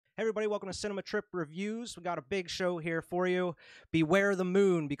Hey everybody, welcome to Cinema Trip Reviews. We got a big show here for you. Beware the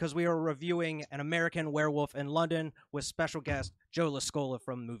moon, because we are reviewing An American Werewolf in London with special guest Joe Scola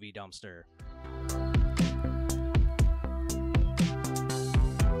from Movie Dumpster.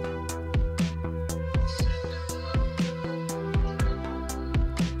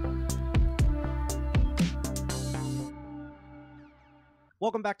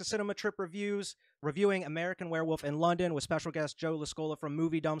 Welcome back to Cinema Trip Reviews, reviewing American Werewolf in London with special guest Joe Scola from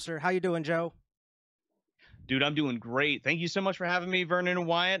Movie Dumpster. How you doing, Joe? Dude, I'm doing great. Thank you so much for having me, Vernon and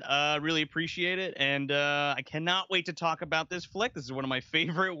Wyatt. Really appreciate it. And I cannot wait to talk about this flick. This is one of my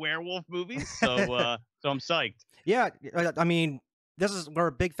favorite werewolf movies. So I'm psyched. Yeah, I mean, we're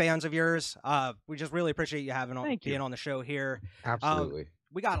big fans of yours. We just really appreciate you being on the show here. Absolutely.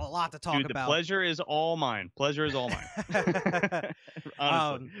 We got a lot to talk Dude, about. The pleasure is all mine. Pleasure is all mine.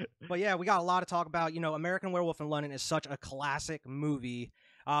 Honestly. But yeah, we got a lot to talk about. You know, American Werewolf in London is such a classic movie.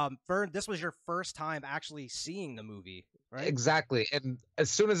 Vern, this was your first time actually seeing the movie, right? Exactly. And as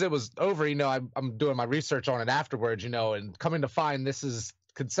soon as it was over, I'm doing my research on it afterwards, and coming to find this is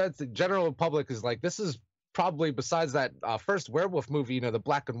consensus. General public is like, this is probably, besides that first werewolf movie, the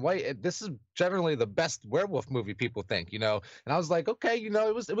black and white, this is generally the best werewolf movie people think, and I was like, okay,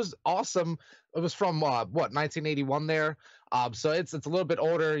 it was awesome. It was from 1981 there, so it's a little bit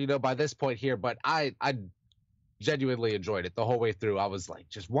older, by this point here, but I genuinely enjoyed it the whole way through. I was like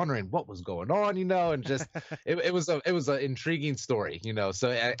just wondering what was going on, and just it was an intriguing story, so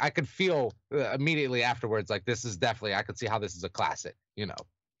I could feel immediately afterwards like this is definitely, I could see how this is a classic.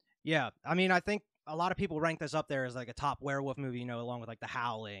 Yeah, I mean, I think a lot of people rank this up there as like a top werewolf movie, along with like The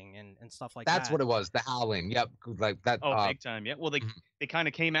Howling and stuff like that. That's what it was, The Howling. Yep, like that. Oh, big time. Yeah. Well, they kind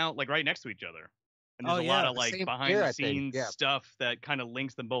of came out like right next to each other, and there's a lot of like behind the scenes stuff that kind of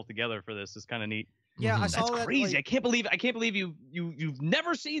links them both together for this. Is kind of neat. Yeah, I saw That's crazy. I can't believe you've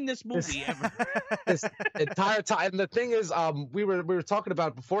never seen this movie ever. This entire time. And the thing is, we were talking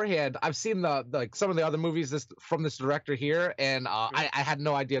about beforehand. I've seen some of the other movies from this director here, and I had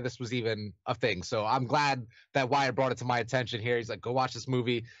no idea this was even a thing. So I'm glad that Wyatt brought it to my attention here. He's like, go watch this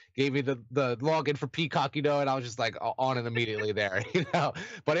movie. Gave me the login for Peacock, and I was just like on it immediately there,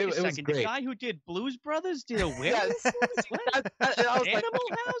 But it was great. The guy who did Blues Brothers did a werewolf movie? Animal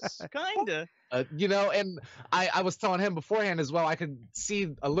House, kinda. And I was telling him beforehand as well, I could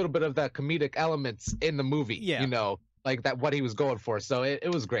see a little bit of the comedic elements in the movie, like that, what he was going for. So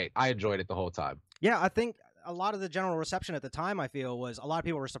it was great. I enjoyed it the whole time. Yeah, I think a lot of the general reception at the time, I feel, was a lot of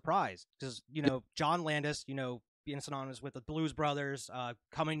people were surprised because, John Landis, being synonymous with the Blues Brothers,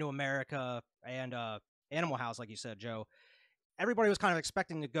 Coming to America, and Animal House, like you said, Joe. Everybody was kind of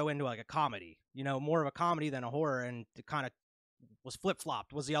expecting to go into like a comedy, more of a comedy than a horror, and it kind of was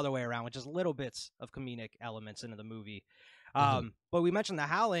flip-flopped, was the other way around, with just little bits of comedic elements into the movie. But we mentioned The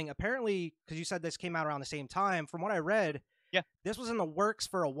Howling. Apparently, because you said this came out around the same time, from what I read, this was in the works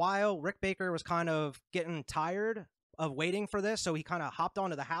for a while. Rick Baker was kind of getting tired of waiting for this, so he kind of hopped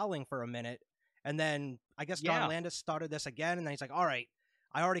onto The Howling for a minute, and then I guess John Landis started this again, and then he's like, all right,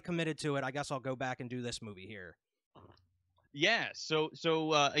 I already committed to it. I guess I'll go back and do this movie here. Yeah, so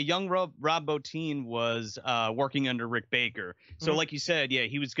a young Rob Bottin was working under Rick Baker. So like you said,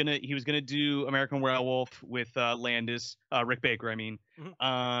 he was gonna do American Werewolf with Landis, Rick Baker, I mean,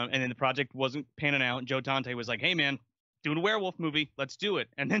 and then the project wasn't panning out. And Joe Dante was like, "Hey man, doing a werewolf movie, let's do it."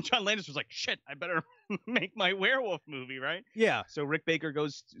 And then John Landis was like, "Shit, I better make my werewolf movie, right?" Yeah. So Rick Baker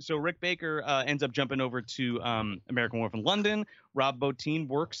ends up jumping over to American Werewolf in London. Rob Bottin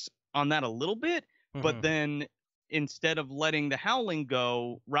works on that a little bit, but then instead of letting The Howling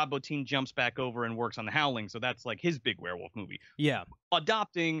go, Rob Bottin jumps back over and works on The Howling. So that's like his big werewolf movie. Yeah.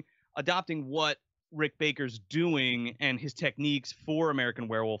 Adopting what Rick Baker's doing and his techniques for American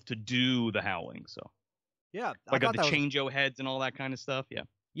Werewolf to do The Howling. So yeah, like the change-o heads and all that kind of stuff. Yeah.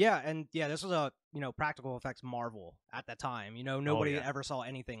 Yeah, and this was a practical effects marvel at that time. Nobody ever saw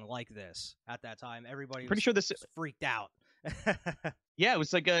anything like this at that time. Everybody was sure this freaked out. Yeah, it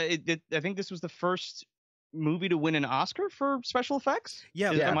was like I think this was the first movie to win an Oscar for special effects.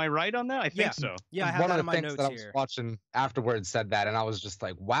 Am I right on that? I think so. Yeah, I have that in my notes that I was watching afterwards said that, and I was just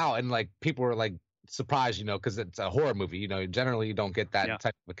like, wow. And like people were like surprised, because it's a horror movie. Generally you don't get that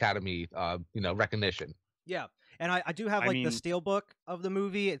type of Academy recognition. Yeah. And I do have the steelbook of the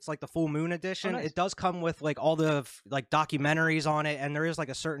movie. It's like the full moon edition. It does come with like all the like documentaries on it, and there is like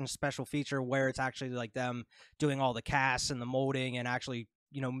a certain special feature where it's actually like them doing all the casts and the molding and actually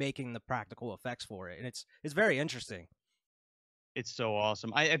making the practical effects for it, and it's very interesting. It's so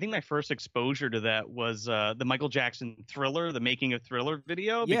awesome. I think my first exposure to that was the Michael Jackson Thriller, the Making of Thriller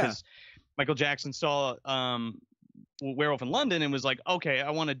video, because Michael Jackson saw Werewolf in London and was like, okay, I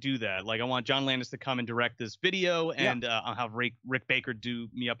want to do that. Like, I want John Landis to come and direct this video, and I'll have Rick Baker do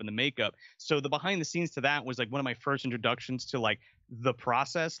me up in the makeup. So the behind the scenes to that was like one of my first introductions to like the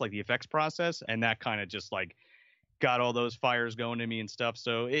process, like the effects process, and that kind of just like got all those fires going in me and stuff.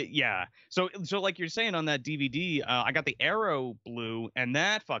 So so like you're saying on that DVD, I got the Arrow Blue, and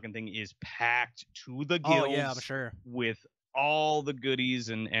that fucking thing is packed to the gills. Oh yeah, I'm sure. With all the goodies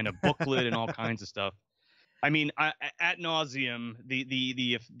and a booklet and all kinds of stuff. I mean, ad nauseum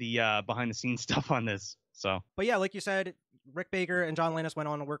the behind the scenes stuff on this. So, but yeah, like you said, Rick Baker and John Landis went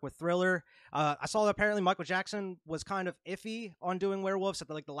on to work with Thriller. I saw that apparently Michael Jackson was kind of iffy on doing Werewolves at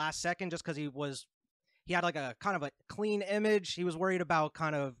the last second, just because he had like a kind of a clean image. He was worried about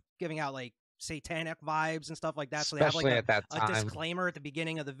kind of giving out like satanic vibes and stuff like that. So Especially they have like at that time. a disclaimer at the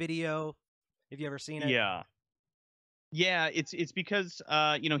beginning of the video. Have you ever seen it? Yeah, it's because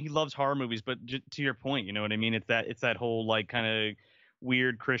he loves horror movies, but to your point, you know what I mean? It's that whole like kind of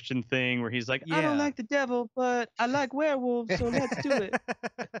weird Christian thing where he's like, I don't like the devil, but I like werewolves, so let's do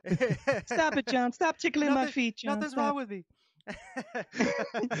it. Stop it, John. Stop tickling my feet, John. Nothing's wrong with me.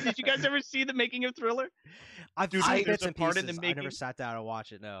 Did you guys ever see the making of Thriller? I've seen bits and pieces. I never sat down and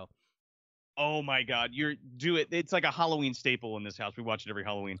watched it, no. Oh my God, do it. It's like a Halloween staple in this house. We watch it every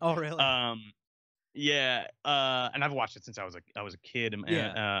Halloween. Oh, really? Yeah, and I've watched it since I was a kid. And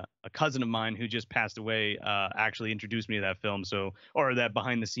a cousin of mine who just passed away actually introduced me to that film. Or that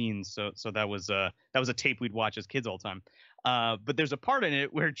behind the scenes. So that was a tape we'd watch as kids all the time. But there's a part in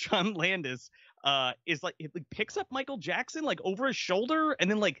it where John Landis is like, it picks up Michael Jackson like over his shoulder and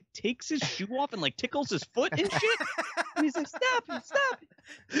then like takes his shoe off and like tickles his foot and shit. And he's like, stop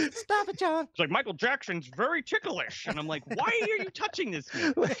it, John. It's like, Michael Jackson's very ticklish. And I'm like, why are you touching this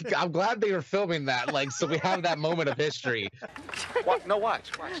kid? Like, I'm glad they were filming that, like, so we have that moment of history. What? No,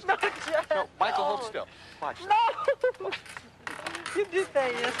 watch. No, John, no, Michael, hold still. Watch. No! You did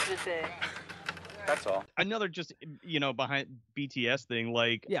that yesterday. That's all. Another just, behind BTS thing,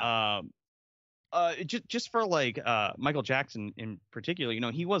 like, yeah. Just for like Michael Jackson in particular,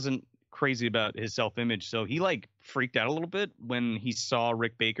 he wasn't crazy about his self-image, so he like freaked out a little bit when he saw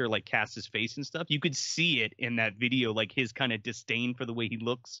Rick Baker like cast his face and stuff. You could see it in that video, like his kind of disdain for the way he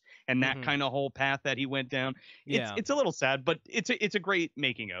looks and that kind of whole path that he went down. It's a little sad, but it's a great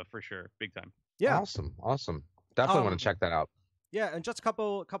making of, for sure, big time. Yeah, awesome. Definitely want to check that out. Yeah, and just a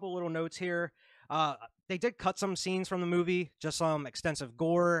couple little notes here. They did cut some scenes from the movie, just some extensive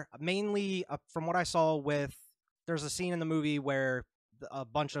gore. Mainly, from what I saw, there's a scene in the movie where a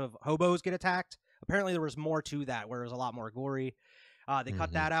bunch of hobos get attacked. Apparently, there was more to that, where it was a lot more gory. They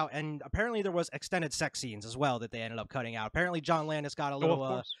cut that out, and apparently there was extended sex scenes as well that they ended up cutting out. Apparently, John Landis got a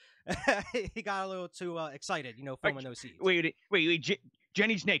little he got a little too excited, filming those scenes. Wait.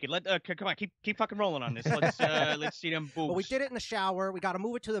 Jenny's naked. Come on, keep fucking rolling on this. Let's see them boobs. Well, we did it in the shower. We got to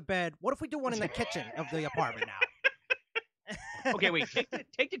move it to the bed. What if we do one in the kitchen of the apartment now? Okay, wait.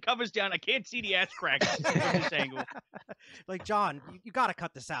 Take the covers down. I can't see the ass crack from this angle. Like, John, you got to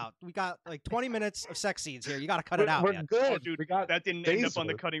cut this out. We got like 20 minutes of sex scenes here. You got to cut it out. We're man. good. Oh, dude, that didn't end up on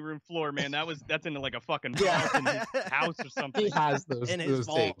the cutting room floor, man. That's into like a fucking vault in his house or something. He has those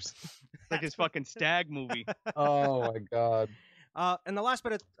tapes. Like his fucking stag movie. Oh my God. And the last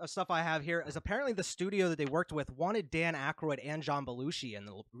bit of stuff I have here is apparently the studio that they worked with wanted Dan Aykroyd and John Belushi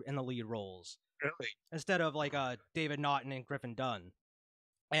in the lead roles. Really? Instead of like David Naughton and Griffin Dunn.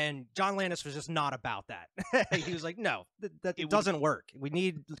 And John Landis was just not about that. He was like, no, that doesn't work. We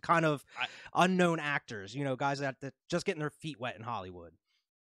need kind of unknown actors, guys that just getting their feet wet in Hollywood.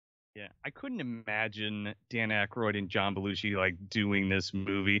 Yeah, I couldn't imagine Dan Aykroyd and John Belushi like doing this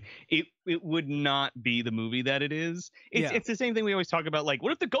movie. It would not be the movie that it is. It's the same thing we always talk about. Like,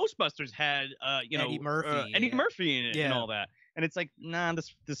 what if the Ghostbusters had Eddie Murphy in it and all that? And it's like, nah,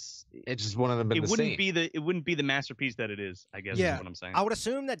 this it's just one of them. It wouldn't be the masterpiece that it is, I guess. Is what I'm saying. I would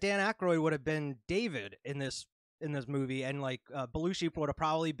assume that Dan Aykroyd would have been David in this movie, and like Belushi would have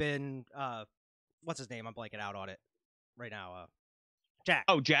probably been what's his name? I'm blanking out on it right now. Jack.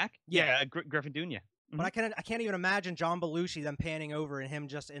 Oh, Jack? Yeah, Griffin Dunn, yeah. But I can't even imagine John Belushi then panning over and him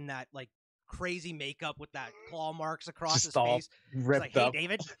just in that like crazy makeup with that claw marks across his face. Ripped like, hey, up.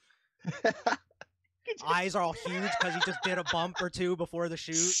 David. Eyes are all huge because he just did a bump or two before the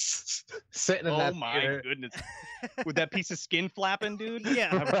shoot. Sitting in that my theater. goodness. With that piece of skin flapping, dude?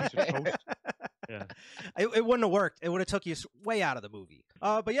 Yeah. Yeah. It wouldn't have worked. It would have took you way out of the movie.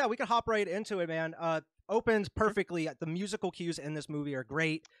 But yeah, we could hop right into it, man. Opens perfectly. The musical cues in this movie are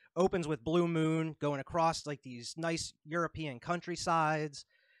great. Opens with Blue Moon going across like these nice European countrysides.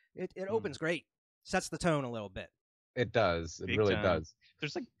 It opens great. Sets the tone a little bit. It does. It Big really time. does.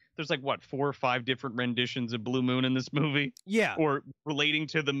 there's like what 4 or 5 different renditions of Blue Moon in this movie, Yeah. or relating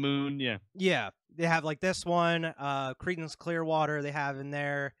to the moon. Yeah. Yeah. They have like this one, Creedence Clearwater they have in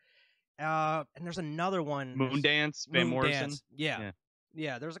there. And there's another one. Moon Dance, Van Morrison. Dance. Yeah.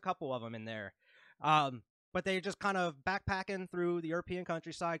 Yeah, there's a couple of them in there. But they just kind of backpacking through the European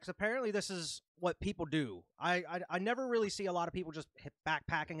countryside because apparently this is what people do. I never really see a lot of people just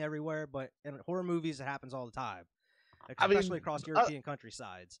backpacking everywhere, but in horror movies it happens all the time, especially across European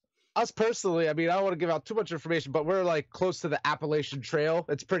countrysides. Us personally, I mean, I don't want to give out too much information, but we're like close to the Appalachian Trail.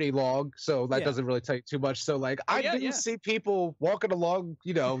 It's pretty long, so that doesn't really tell you too much. So like, I do see people walking along,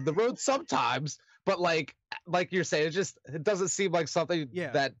 the road sometimes, but like you're saying, it doesn't seem like something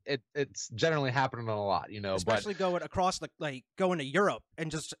that it's generally happening a lot, Especially going across going to Europe and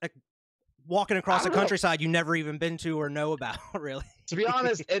just walking across the countryside you never even been to or know about, really. To be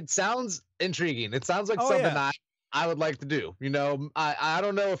honest, it sounds intriguing. It sounds like something I would like to do. I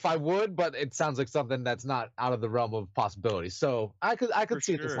don't know if I would, but it sounds like something that's not out of the realm of possibility. So I could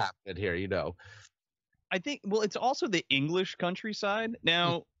see this happening here, I think, well, it's also the English countryside.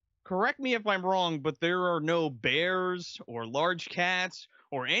 Now, correct me if I'm wrong, but there are no bears or large cats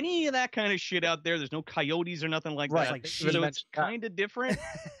or any of that kind of shit out there. There's no coyotes or nothing like that. Like so it's kind of different,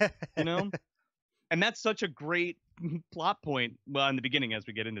 And that's such a great plot point, well, in the beginning as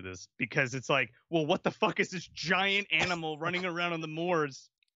we get into this, because it's like, well, what the fuck is this giant animal running around on the moors?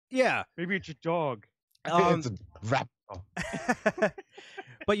 Yeah. Maybe it's your dog. It's a rap.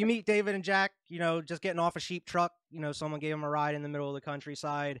 But you meet David and Jack, just getting off a sheep truck. Someone gave them a ride in the middle of the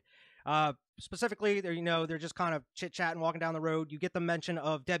countryside. Specifically, they're just kind of chit-chatting, walking down the road. You get the mention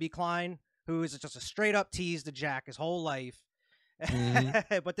of Debbie Klein, who is just a straight-up tease to Jack his whole life.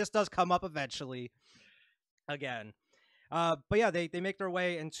 Mm-hmm. But this does come up eventually again. But yeah, they make their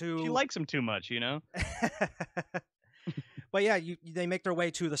way into... She likes him too much, But yeah, they make their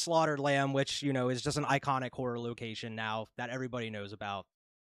way to the Slaughtered Lamb, which, is just an iconic horror location now that everybody knows about.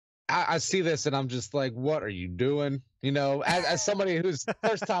 I see this and I'm just like, what are you doing? As somebody who's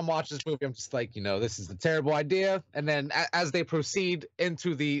first time watching this movie, I'm just like, this is a terrible idea. And then as they proceed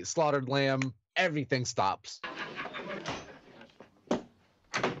into the Slaughtered Lamb, everything stops.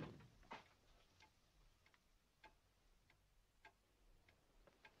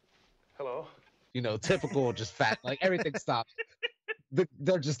 Hello. Typical, just fat, like everything stops.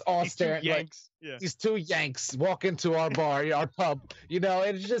 They're just all staring. Yanks. Like, these two Yanks walk into our bar, our pub.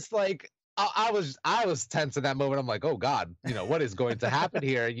 It's just like I was tense in that moment. I'm like, oh God, what is going to happen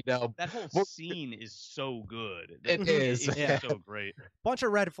here? That whole scene is so good. It is. It's so great. Bunch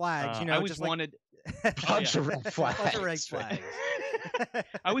of red flags. I always wanted bunch of red flags. Bunch of red flags. I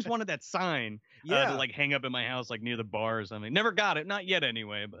always wanted that sign to like hang up in my house, like near the bar or something. Never got it, not yet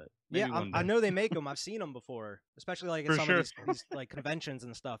anyway. But maybe one day. I know they make them. I've seen them before, especially like at some of these like conventions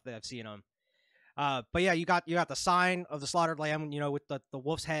and stuff. That I've seen them. But yeah, you got the sign of the Slaughtered Lamb, with the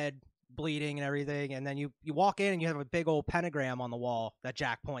wolf's head bleeding and everything, and then you walk in and you have a big old pentagram on the wall that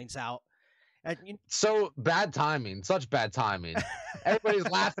Jack points out. And so bad timing, such bad timing. Everybody's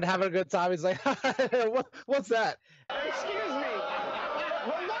laughing, having a good time. He's like, what's that? Excuse me.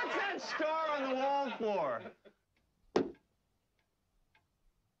 Well, what's that scar on the wall for?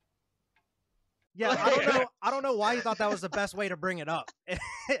 Yeah, I don't know why you thought that was the best way to bring it up. I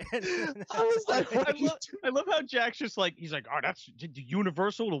love how Jack's just like, he's like, oh, that's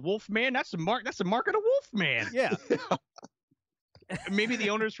universal to Wolfman. That's the mark of the Wolfman. Yeah. Maybe the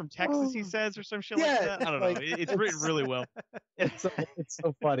owner's from Texas, he says, or some shit like that. I don't know. It's written really well. It's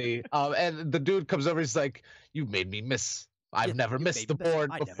so funny. And the dude comes over. He's like, "You made me miss. I've never missed the board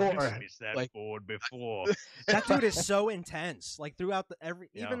before. Never missed that board before." That dude is so intense. Like throughout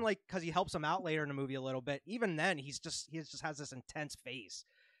even like because he helps him out later in the movie a little bit. Even then, he just has this intense face.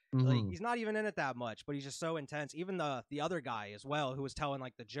 Mm-hmm. Like he's not even in it that much, but he's just so intense. Even the other guy as well, who was telling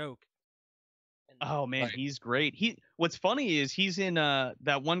like the joke. Oh man, he's great. What's funny is he's in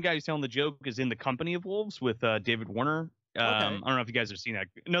that one guy who's telling the joke is in The Company of Wolves with David Warner. I don't know if you guys have seen that.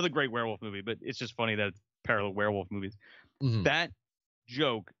 Another great werewolf movie, but it's just funny that it's parallel werewolf movies. Mm-hmm. That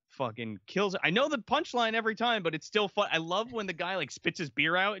joke fucking kills it. I know the punchline every time, but it's still fun. I love when the guy like spits his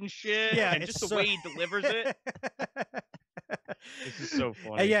beer out and shit. Yeah, and just the way he delivers it. This is so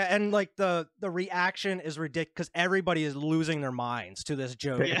funny. Yeah, and like the reaction is ridiculous because everybody is losing their minds to this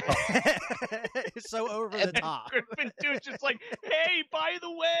joke. Yeah. It's so over the top. Griffin dude's just like, hey, by the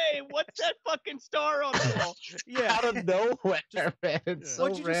way, what's that fucking star on the wall? Yeah, out of nowhere, man. It's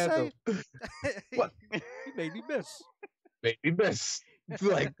so random. What? You made me miss. Made me miss.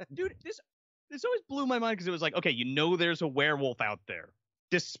 Like, dude, this always blew my mind because it was like, okay, there's a werewolf out there,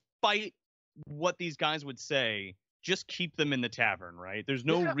 despite what these guys would say. just keep them in the tavern, right? There's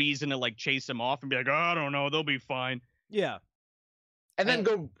no reason to like chase them off and be like, oh, I don't know, they'll be fine. Yeah. And then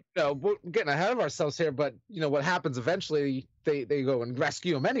go, we're getting ahead of ourselves here, but what happens eventually? They go and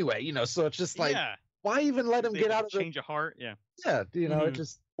rescue him anyway, So it's just like, why even let him get out of the change of heart? Yeah. Yeah, it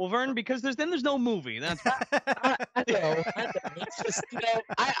just. Well, Vern, because there's no movie. That's why. I know. It's just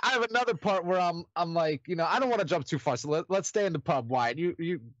I have another part where I'm like, I don't want to jump too far, so let's stay in the pub. Wyatt,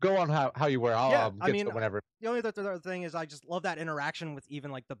 you go on how you were. I'll get to whenever. The only other thing is I just love that interaction with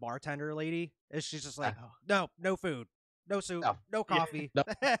even like the bartender lady. Is she's just like, no food, no soup, no coffee. No.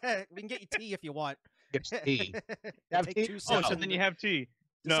 We can get you tea if you want. Get tea. Have Take tea? 2 sips So then you have tea.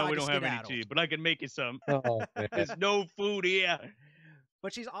 No, we don't have any tea, but I can make you some. Oh, There's no food here.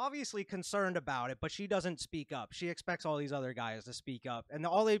 But she's obviously concerned about it, but she doesn't speak up. She expects all these other guys to speak up. And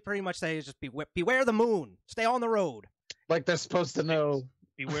all they pretty much say is just beware the moon. Stay on the road. Like they're supposed to know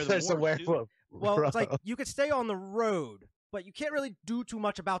beware there's a werewolf. Well, it's like you could stay on the road, but you can't really do too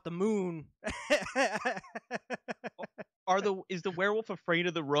much about the moon. Is the werewolf afraid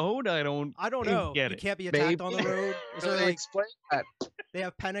of the road? I don't know. Get you it. can't be attacked on the road. Is there, like, explain that? They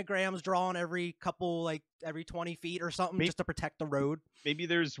have pentagrams drawn every 20 feet or something just to protect the road. Maybe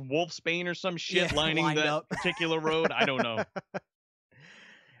there's wolfsbane or some shit lining that particular road. I don't know.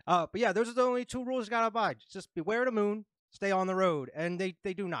 But yeah, those are the only 2 rules you gotta abide. Just beware the moon, stay on the road, and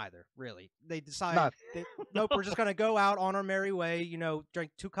they do neither really. They decide, nope, we're just gonna go out on our merry way.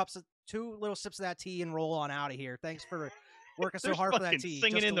 Drink 2 little sips of that tea and roll on out of here. Thanks for working so hard for that tea.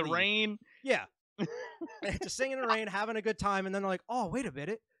 Singing in the rain. Yeah. Just singing in the rain, having a good time, and then they're like, "Oh, wait a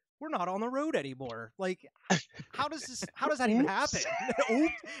minute, we're not on the road anymore." Like, how does that even happen?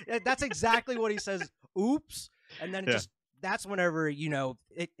 Oops. That's exactly what he says. Oops, and then that's whenever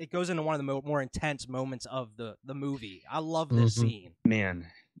it goes into one of the more intense moments of the movie. I love this scene. Man,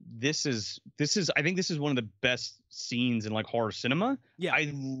 this is I think this is one of the best scenes in like horror cinema. Yeah,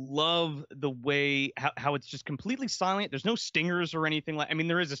 I love the way how it's just completely silent. There's no stingers or anything like. I mean,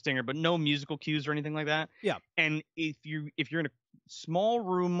 there is a stinger, but no musical cues or anything like that. Yeah, and if you're in a small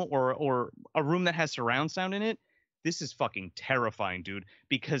room or a room that has surround sound in it, this is fucking terrifying, dude.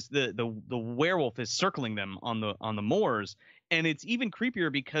 Because the werewolf is circling them on the moors, and it's even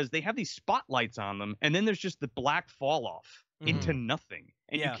creepier because they have these spotlights on them, and then there's just the black fall off into nothing,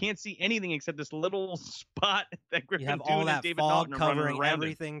 and you can't see anything except this little spot that Griffin you have all that David fog Naughton covering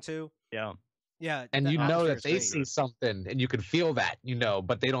everything too. Yeah. And that they see something, and you can feel that,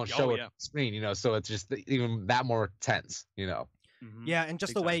 but they don't show it on the screen, so it's just even that more tense, Yeah, and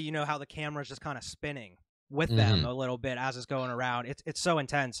just the way how the camera's just kind of spinning with them a little bit as it's going around. It's so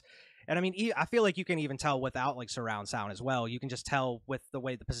intense. And I mean, I feel like you can even tell without like surround sound as well. You can just tell with the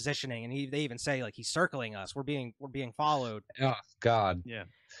way the positioning, and they even say like he's circling us. We're being followed. Oh God, yeah.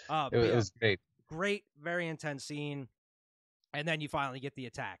 It was great. Great, very intense scene, and then you finally get the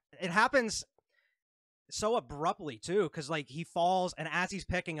attack. It happens so abruptly too, because like he falls, and as he's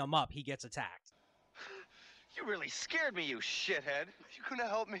picking him up, he gets attacked. You really scared me, you shithead. You gonna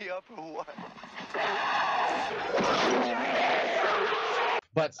help me up or what?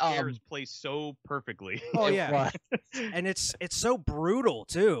 But scares play so perfectly. Oh yeah, and it's so brutal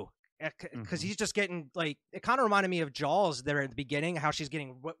too, because he's just getting like, it kind of reminded me of Jaws there at the beginning, how she's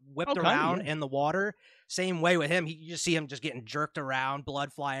getting whipped around in the water. Same way with him. You just see him just getting jerked around,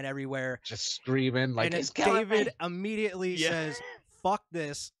 blood flying everywhere, just screaming like. And David immediately says, "Fuck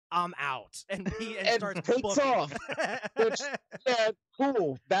this, I'm out," and starts takes off. Which,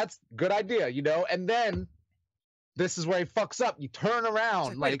 cool. That's good idea, and then. This is where he fucks up. You turn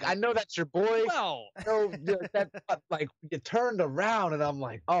around, like I know that's your boy. Well, like you turned around, and I'm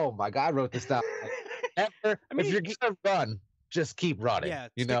like, oh my God, I wrote this down. If you're gonna run, just keep running. Yeah,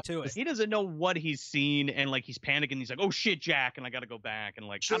 stick to it. He doesn't know what he's seen, and like he's panicking. He's like, oh shit, Jack, and I got to go back, and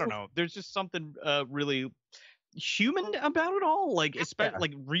like I don't know. There's just something really human about it all, like especially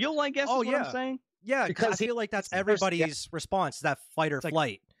like real, I guess. Is what I'm saying. Yeah, because I feel like that's everybody's response to that fight or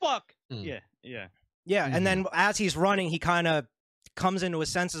flight. Fuck. Yeah, and then as he's running, he kind of comes into his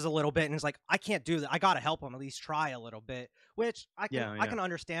senses a little bit and is like, I can't do that. I got to help him, at least try a little bit, which I can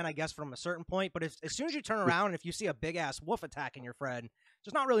understand, I guess, from a certain point. But as soon as you turn around and if you see a big-ass wolf attacking your friend,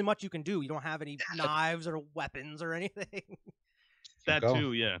 there's not really much you can do. You don't have any knives or weapons or anything. That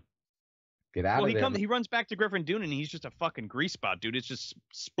too, yeah. Get out of there. He runs back to Griffin Dune, and he's just a fucking grease spot, dude. It's just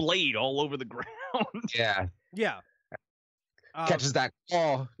splayed all over the ground. Yeah. Yeah. Catches that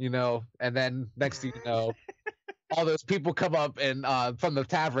claw, and then next thing you know, all those people come up and from the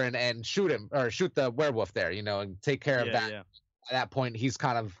tavern and shoot the werewolf there, and take care of that. Yeah. At that point, he's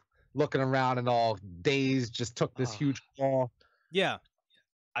kind of looking around and all dazed, just took this huge claw. Yeah.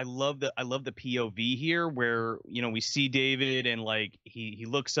 I love the POV here where, you know, we see David and like he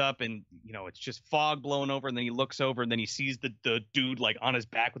looks up and, you know, it's just fog blowing over, and then he looks over and then he sees the dude like on his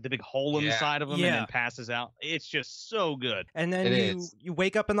back with the big hole in the side of him and then passes out. It's just so good. And then you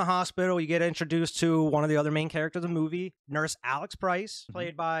wake up in the hospital, you get introduced to one of the other main characters of the movie, Nurse Alex Price,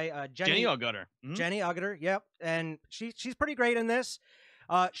 played by Jenny Agutter. Jenny Agutter, yep. And she's pretty great in this.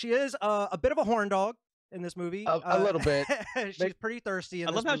 She is a bit of a horn dog in this movie. A little bit. She's pretty thirsty in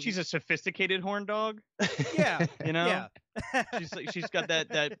I this love how movie. she's a sophisticated horn dog. Yeah. You know? Yeah. she's got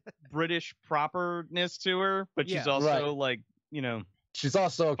that British properness to her, but she's also like, you know, she's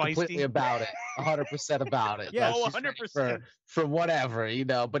also feisty. Completely about it, 100% about it. Yeah, like, 100% for whatever, you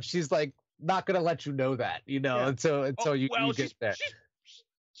know. But she's like not gonna let you know that, you know, until you get there.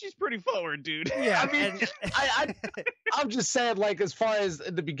 She's pretty forward, dude. Yeah, I mean, I'm just saying, like, as far as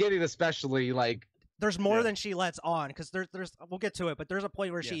in the beginning, especially, like, there's more than she lets on, because there's we'll get to it, but there's a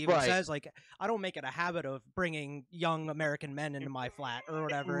point where she even says, like, I don't make it a habit of bringing young American men into my flat or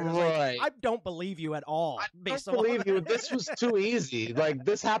whatever. And it's like, I don't believe you at all. I don't believe you. This was too easy. Like,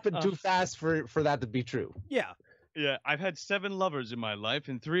 this happened too fast for that to be true. Yeah. Yeah, I've had 7 lovers in my life,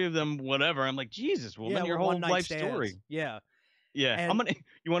 and 3 of them, whatever. I'm like, Jesus, woman, your whole life story. Yeah. Yeah. And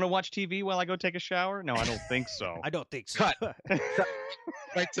you want to watch TV while I go take a shower? No, I don't think so. I don't think so. Cut.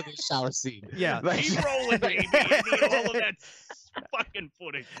 Right to the shower scene. Yeah. Keep rolling, baby. I need all of that fucking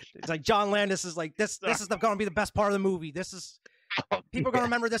footage. It's like John Landis is like, this is going to be the best part of the movie. This is people are going to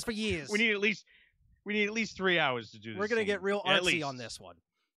remember this for years. We need at least 3 hours to do this. We're going to get real artsy on this one.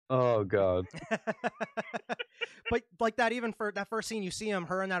 Oh God. But like that, even for that first scene, you see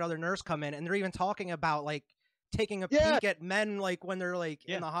her and that other nurse come in, and they're even talking about like taking a peek at men, like when they're like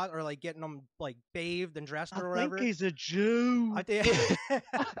in the hot, or like getting them like bathed and dressed or whatever. I think he's a Jew. I think.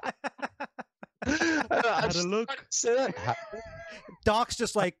 Had a look. Doc's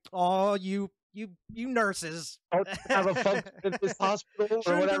just like, oh, you nurses. Don't have a function in this hospital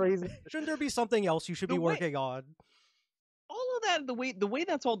or whatever. Shouldn't there be something else you should be working on? All of that, the way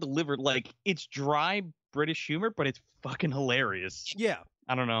that's all delivered, like, it's dry British humor, but it's fucking hilarious. Yeah.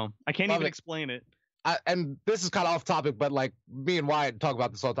 I don't know. I can't even explain it. And this is kind of off topic, but like me and Wyatt talk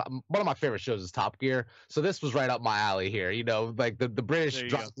about this all the time. One of my favorite shows is Top Gear, so this was right up my alley here. You know, like the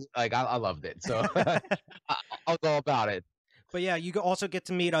British, like I loved it, so I was all about it. But yeah, you also get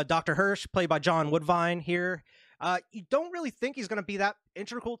to meet Dr. Hirsch, played by John Woodvine here. You don't really think he's going to be that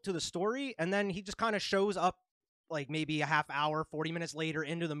integral to the story, and then he just kind of shows up like maybe a half hour, 40 minutes later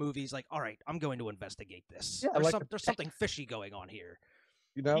into the movie. He's like, all right, I'm going to investigate this. Yeah, there's something fishy going on here.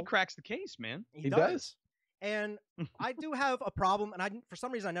 You know, he cracks the case, man. He does. And I do have a problem, and for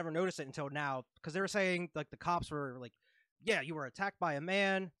some reason I never noticed it until now, because they were saying like the cops were like, yeah, you were attacked by a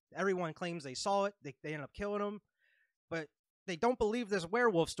man. Everyone claims they saw it. They ended up killing him, but they don't believe this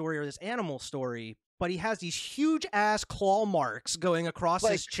werewolf story or this animal story. But he has these huge ass claw marks going across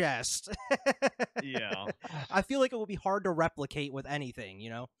his chest. Yeah. I feel like it would be hard to replicate with anything, you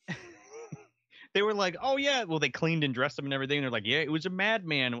know? They were like, oh, yeah. Well, they cleaned and dressed him and everything. They're like, yeah, it was a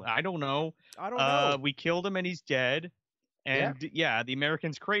madman. I don't know. We killed him and he's dead. And yeah, the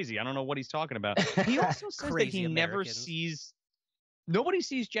American's crazy. I don't know what he's talking about. He also says that he never sees. Nobody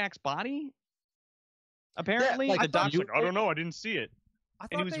sees Jack's body. Apparently, the doc's like, I don't know. I didn't see it. I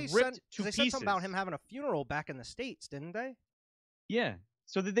thought and he was ripped to pieces. They said something about him having a funeral back in the States, didn't they? Yeah.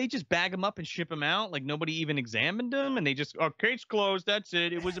 So did they just bag him up and ship him out? Like nobody even examined him, and they just, case closed. That's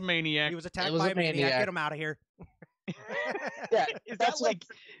it. It was a maniac. He was attacked by a maniac. Get him out of here. Yeah, that's like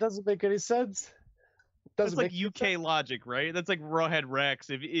doesn't make any sense. That's like UK logic, right? That's like Rawhead Rex.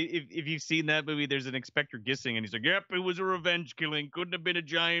 If you've seen that movie, there's an Inspector Gissing, and he's like, "Yep, it was a revenge killing. Couldn't have been a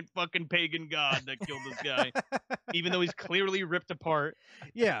giant fucking pagan god that killed this guy, even though he's clearly ripped apart."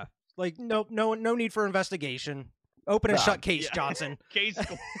 Yeah, like no need for investigation. Open and shut case, Johnson. Case.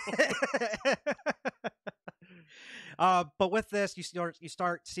 But with this, you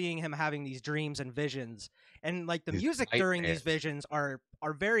start seeing him having these dreams and visions, and like the music during these visions are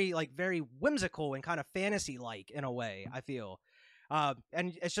very whimsical and kind of fantasy like in a way. I feel,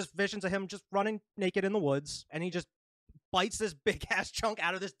 and it's just visions of him just running naked in the woods, and he just bites this big ass chunk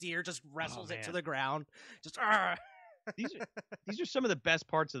out of this deer, just wrestles it to the ground, just. These are some of the best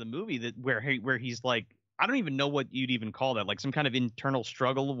parts of the movie where he's like, I don't even know what you'd even call that, like some kind of internal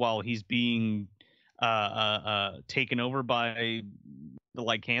struggle while he's being taken over by the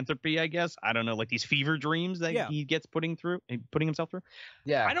lycanthropy, I guess. I don't know, like these fever dreams that he gets putting himself through.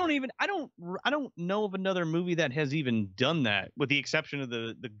 Yeah. I don't know of another movie that has even done that, with the exception of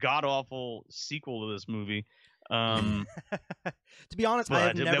the god awful sequel to this movie. To be honest, I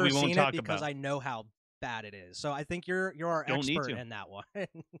have never seen it because I know how bad it is. So I think you're our Don't need expert to. in that one.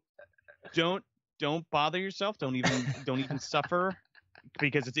 Don't bother yourself. Don't even suffer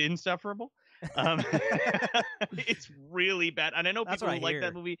because it's insufferable. It's really bad, and I know That's people what I who like hear.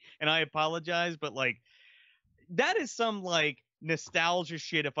 that movie, and I apologize, but like that is some like nostalgia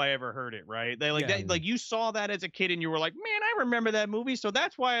shit if I ever heard it, right? They like Yeah. that, like you saw that as a kid and you were like, man, I remember that movie, so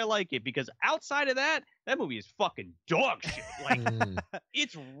that's why I like it. Because outside of that, that movie is fucking dog shit. Like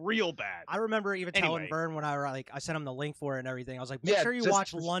it's real bad. I remember even telling Anyway. Vern when I sent him the link for it and everything. I was like, make Yeah, sure you just-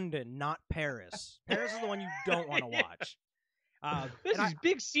 watch London, not Paris. Paris is the one you don't want to watch. This and is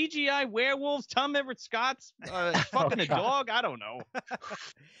big CGI werewolves, Tom Everett Scott's fucking a dog. I don't know.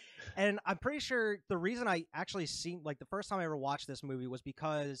 And I'm pretty sure the reason I actually seen, like, the first time I ever watched this movie was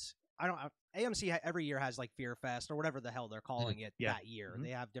because AMC every year has like Fear Fest or whatever the hell they're calling it Yeah. that year.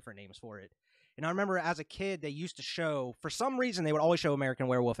 They have different names for it. And I remember as a kid, they used to show, for some reason, they would always show American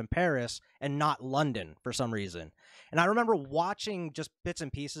Werewolf in Paris and not London for some reason. And I remember watching just bits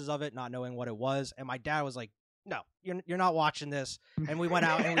and pieces of it, not knowing what it was. And my dad was like, no, you're not watching this. And we went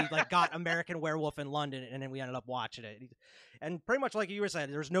out and we like got American Werewolf in London, and then we ended up watching it. And pretty much like you were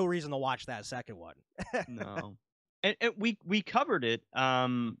saying, there's no reason to watch that second one. No. And we covered it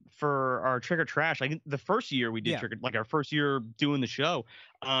for our Trick or Trash. Like the first year we did Yeah. like our first year doing the show.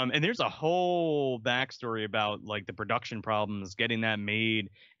 And there's a whole backstory about like the production problems getting that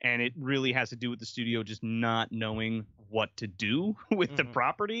made, and it really has to do with the studio just not knowing what to do with the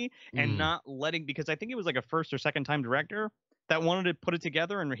property and not letting, because I think it was like a first or second time director that wanted to put it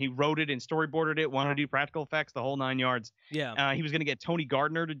together, and he wrote it and storyboarded it, wanted to do practical effects, the whole 9 yards. Yeah. He was going to get Tony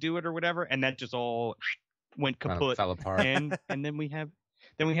Gardner to do it or whatever, and that just all went Kind of kaput. fell apart. And then we have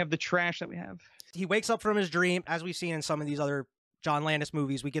the trash that we have. He wakes up from his dream, as we've seen in some of these other John Landis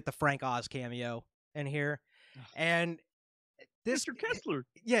movies. We get the Frank Oz cameo in here, and this Mr. Kessler.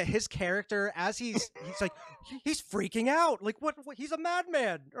 yeah, his character as he's like he's freaking out, like what he's a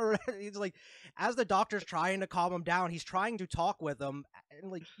madman, or he's like, as the doctor's trying to calm him down, he's trying to talk with him,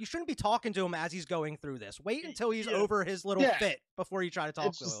 and like you shouldn't be talking to him as he's going through this. Wait until he's over his little fit before you try to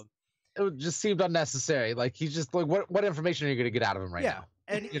talk to him. It just seemed unnecessary. Like he's just like, what information are you going to get out of him right now?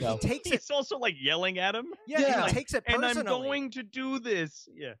 And You know? he takes it. He's also like yelling at him. Yeah, he takes it And personally. I'm going to do this.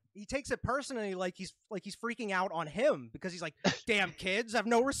 Yeah. He takes it personally, like he's freaking out on him because he's like, "Damn kids have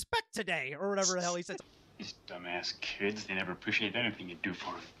no respect today," or whatever the hell he says. These dumbass kids, they never appreciate anything you do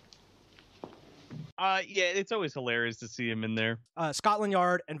for them. Yeah, it's always hilarious to see him in there. Scotland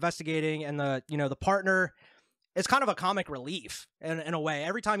Yard investigating, and the partner. It's kind of a comic relief in a way.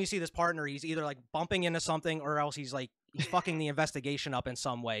 Every time you see this partner, he's either like bumping into something, or else he's fucking the investigation up in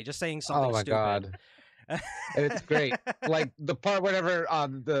some way, just saying something Oh my stupid. god, it's great. Like the part whenever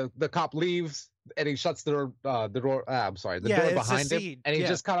the cop leaves and he shuts the door. I'm sorry, the door it's a behind him, scene. and he's Yeah.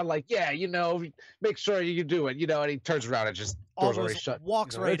 just kind of like, make sure you do it, and he turns around and just doors already Almost shut.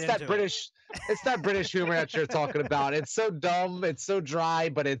 walks right it's into that it. British. It's that British humor that you're talking about. It's so dumb, it's so dry,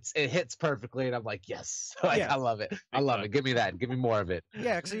 but it hits perfectly, and I'm like, yes, I love it. I love it. Give me that. Give me more of it.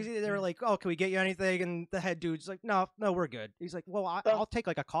 Yeah, because they were like, "Oh, can we get you anything?" And the head dude's like, "No, we're good." He's like, "Well, I'll take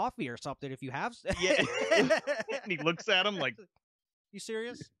like a coffee or something if you have." Yeah. And he looks at him like, "You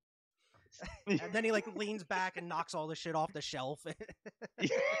serious?" And then he like leans back and knocks all the shit off the shelf.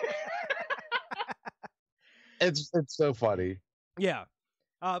 It's so funny. Yeah.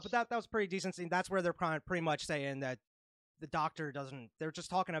 But that was pretty decent scene. That's where they're pretty much saying that the doctor doesn't. They're just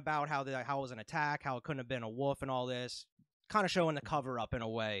talking about how it was an attack, how it couldn't have been a wolf, and all this, kind of showing the cover up in a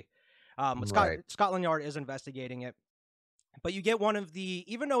way. Right. Scotland Yard is investigating it, but you get one of the,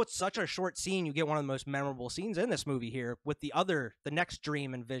 even though it's such a short scene, you get one of the most memorable scenes in this movie here with the next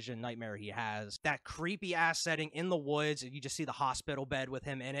dream and vision nightmare he has. That creepy ass setting in the woods, and you just see the hospital bed with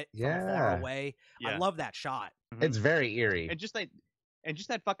him in it from far away. Yeah. I love that shot. It's very eerie. and just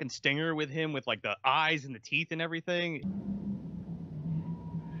that fucking stinger with him with like the eyes and the teeth and everything.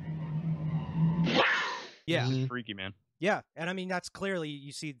 Yeah. It's freaky, man. Yeah, and I mean that's clearly,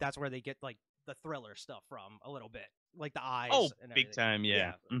 you see that's where they get like the thriller stuff from a little bit, like the eyes. Oh, and big everything. time,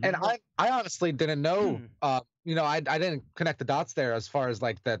 yeah. Mhm. And I honestly didn't know, I didn't connect the dots there as far as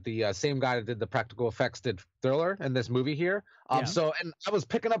like that the same guy that did the practical effects did Thriller in this movie here. So, and I was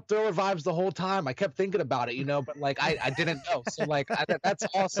picking up Thriller vibes the whole time. I kept thinking about it, but like I didn't know. So like that's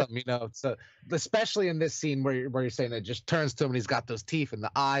awesome, So especially in this scene where you're saying it just turns to him and he's got those teeth and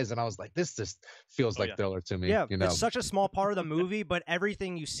the eyes, and I was like, this just feels like Thriller to me. Yeah, it's such a small part of the movie, but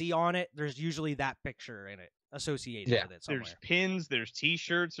everything you see on it, there's usually that picture in it associated with it somewhere. There's pins, there's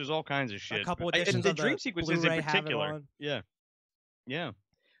T-shirts, there's all kinds of shit. A couple And editions the of dream sequences Blu-ray in have it particular. on. Yeah.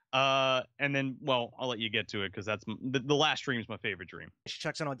 And then, well, I'll let you get to it because that's the last dream is my favorite dream. She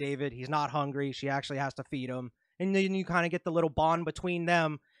checks in on David. He's not hungry. She actually has to feed him. And then you kind of get the little bond between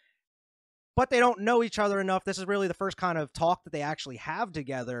them. But they don't know each other enough. This is really the first kind of talk that they actually have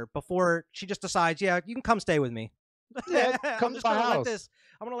together before she just decides, yeah, you can come stay with me. Yeah, come I'm just to my gonna house.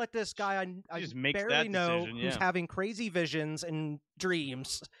 I'm gonna let this guy I just makes barely that know decision, who's yeah. having crazy visions and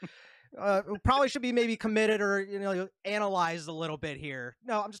dreams. Probably should be maybe committed or analyzed a little bit here.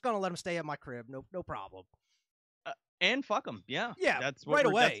 No, I'm just gonna let him stay at my crib. No problem. And fuck them, yeah. Yeah, that's right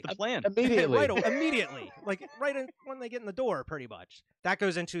away. That's the plan. Immediately. Immediately, like when they get in the door, pretty much. That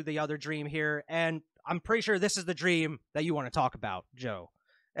goes into the other dream here, and I'm pretty sure this is the dream that you want to talk about, Joe.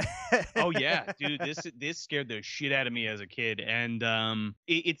 Oh yeah, dude, this scared the shit out of me as a kid, and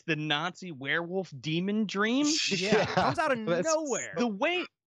it's the Nazi werewolf demon dream. Yeah, it comes out of nowhere. The way,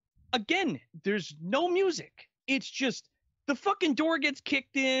 again, there's no music. It's just the fucking door gets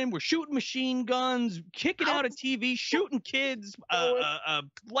kicked in. We're shooting machine guns, kicking out a TV, shooting kids,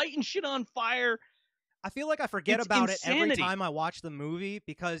 lighting shit on fire. I feel like I forget It's about it every insanity. time I watch the movie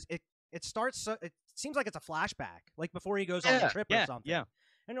because it starts. It seems like it's a flashback, like before he goes on the trip or something. Yeah.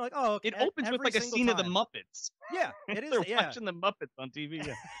 And you're like, oh, okay, It opens with every like a single scene of the time. Muppets. Yeah, it is. They're Yeah. watching the Muppets on TV.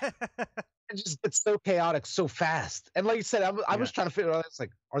 Yeah. It just gets so chaotic so fast. And like you said, I was trying to figure out, it's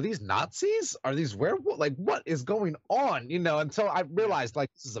like, are these Nazis? Are these werewolves? Like, what is going on? Until I realized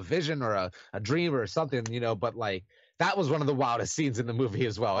like this is a vision or a dream or something, but like that was one of the wildest scenes in the movie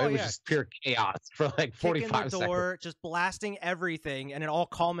as well. Oh, it was yeah. just pure chaos for like 45 Kicking the seconds. door, just blasting everything, and it all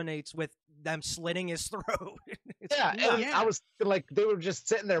culminates with them slitting his throat. It's Yeah, nuts. and I was thinking, like they were just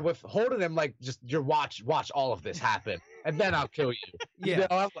sitting there with holding him, like just watch all of this happen, and then I'll kill you. Yeah.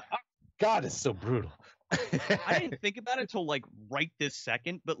 I'm like, oh, God, it's so brutal. I didn't think about it till like right this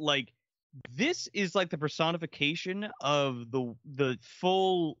second, but like this is like the personification of the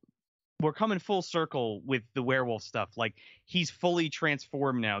full. We're coming full circle with the werewolf stuff. Like he's fully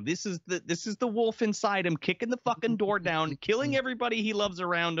transformed now. This is the wolf inside him, kicking the fucking door down, killing everybody he loves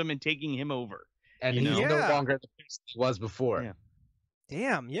around him, and taking him over. And You he's know? no Yeah. longer the person he was before. Yeah.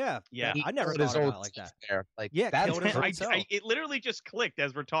 Damn. Yeah. Yeah. I never Killed his thought about own it like that. there. Like, Yeah, that's killed his own crazy. self. It literally just clicked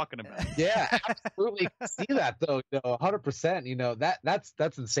as we're talking about it. Yeah, absolutely. See that though, 100%.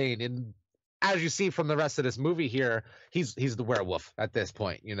 That's insane. And as you see from the rest of this movie here, he's the werewolf at this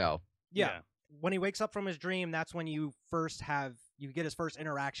point. Yeah. When he wakes up from his dream, that's when you get his first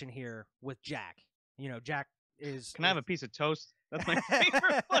interaction here with Jack. Jack is. Can I have a piece of toast? That's my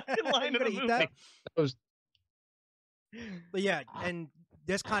favorite fucking line of the Eat movie. that? That was- But yeah, and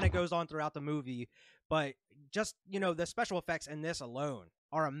this kind of goes on throughout the movie. But just the special effects in this alone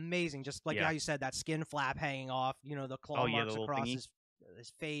are amazing. Just like Yeah. how you said, that skin flap hanging off. The claw Oh, yeah, marks the little across thingy. his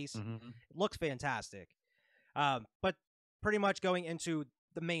face. Mhm. It looks fantastic. But pretty much going into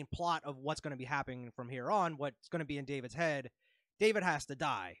the main plot of what's going to be happening from here on, what's going to be in David's head, David has to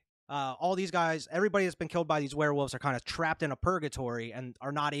die. All these guys, everybody that's been killed by these werewolves are kind of trapped in a purgatory and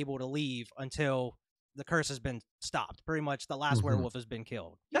are not able to leave until the curse has been stopped. Pretty much the last Mhm. werewolf has been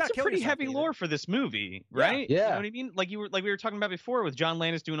killed. You That's gotta a kill pretty yourself, heavy David. lore for this movie, right? Yeah. You know what I mean? Like we were talking about before with John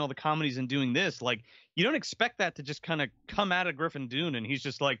Landis doing all the comedies and doing this. Like you don't expect that to just kind of come out of Griffin Dune, and he's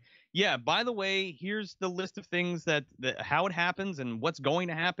just like, yeah. By the way, here's the list of things that how it happens and what's going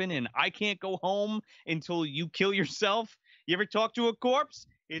to happen, and I can't go home until you kill yourself. You ever talk to a corpse?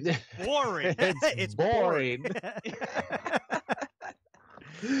 It's boring. It's boring.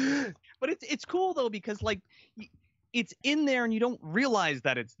 But it's cool though because like it's in there and you don't realize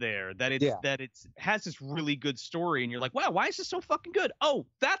that it's there, that it's has this really good story, and you're like, wow, why is this so fucking good? Oh,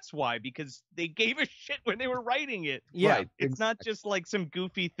 that's why, because they gave a shit when they were writing it. Yeah. Right. It's not just like some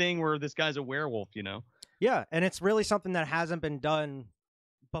goofy thing where this guy's a werewolf, Yeah, and it's really something that hasn't been done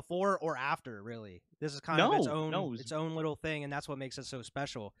before or after, really. This is kind of its own little thing, and that's what makes it so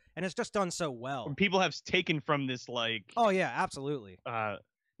special. And it's just done so well. When people have taken from this like Oh yeah, absolutely.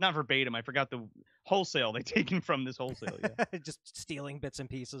 not verbatim, I forgot the wholesale they taken from this wholesale, yeah. Just stealing bits and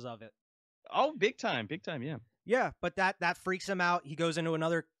pieces of it. Oh, big time, yeah. Yeah, but that freaks him out. He goes into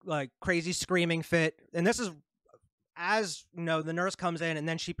another like crazy screaming fit, and this is as the nurse comes in, and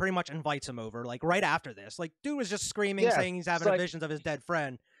then she pretty much invites him over. Like right after this, like dude was just screaming, saying he's having visions of his dead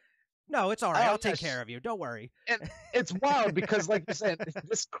friend. No, it's all right. I'll take care of you. Don't worry. And it's wild because, like you said,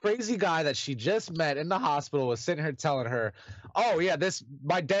 this crazy guy that she just met in the hospital was sitting here telling her, "Oh yeah,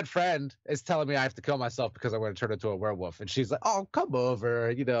 my dead friend is telling me I have to kill myself because I'm going to turn into a werewolf." And she's like, "Oh, come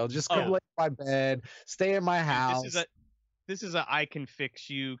over, just come lay in my bed, stay in my house." This is a I can fix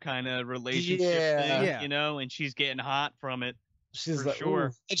you kind of relationship Yeah. thing, and she's getting hot from it. She's for like, sure.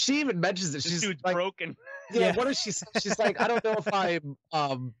 "Ooh." And she even mentions it. This She's dude's like, broken. Yeah, what does she say? She's like, I don't know if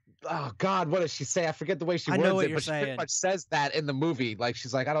I'm oh God, what does she say? I forget the way she I words know what it, you're but she pretty saying. much says that in the movie. Like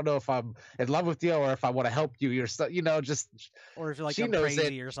she's like, I don't know if I'm in love with you or if I want to help you. You're so, just Or if you're like, she I'm knows it.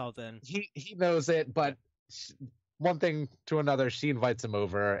 crazy or something. He knows it, but one thing to another, she invites him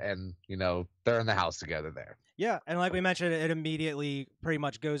over, and they're in the house together there. Yeah, and like we mentioned, it immediately pretty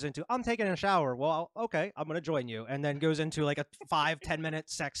much goes into, I'm taking a shower. Well, okay, I'm gonna join you, and then goes into like a 5-10 minute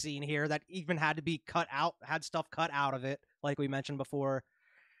sex scene here that even had to be cut out, had stuff cut out of it, like we mentioned before.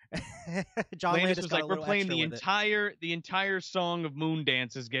 John Landis Landis was got like, a we're little playing extra the entire song of Moon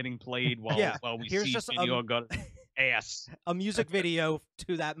Dance is getting played while Yeah, while we here's see just Senor got ass. a music video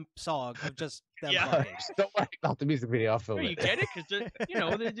to that song of just them Yeah. fucking. Don't worry about the music video. I'll film Well, it. you get it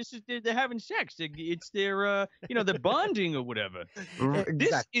because they're having sex. It's their they're bonding or whatever.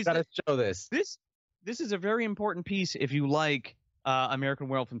 Exactly. Gotta show this. This is a very important piece if you like American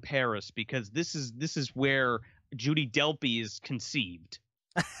Werewolf in Paris, because this is where Judy Delpy is conceived.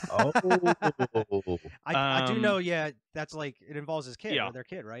 Oh, I do know, yeah, that's like, it involves his kid, Yeah. or their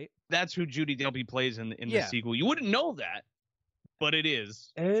kid, right? That's who Judy Delpy plays in the Yeah. sequel. You wouldn't know that, but it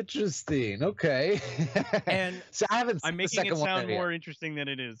is. interesting. Okay. And so I haven't. I'm seen the making second it one sound there yet. more interesting than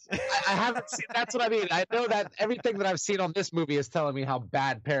it is. I haven't seen. That's what I mean. I know that everything that I've seen on this movie is telling me how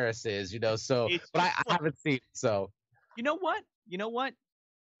bad Paris is. So, but I haven't seen it. So, You know what?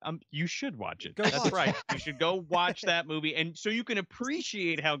 You should watch it. Go That's watch right. You should go watch that movie, and so you can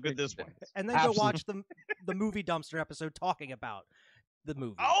appreciate how good this one is. and then Absolutely. go watch the movie dumpster episode talking about the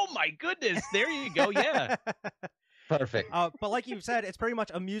movie. Oh my goodness! There you go. Yeah. perfect. But like you said, it's pretty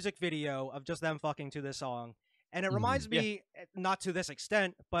much a music video of just them fucking to this song. And it reminds me, not to this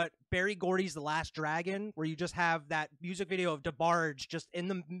extent, but Barry Gordy's The Last Dragon, where you just have that music video of DeBarge just in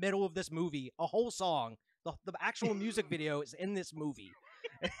the middle of this movie, a whole song. The actual music video is in this movie.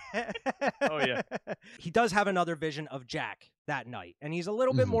 Oh, yeah. He does have another vision of Jack that night, and he's a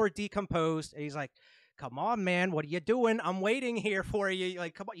little bit more decomposed, and he's like, come on, man, what are you doing? I'm waiting here for you.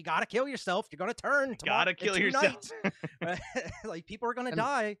 Like, come on, you gotta kill yourself. You're gonna turn. Gotta kill yourself. Like, people are gonna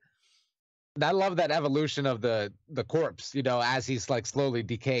die. I love that evolution of the corpse, as he's like slowly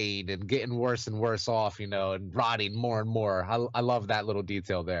decaying and getting worse and worse off, and rotting more and more. I love that little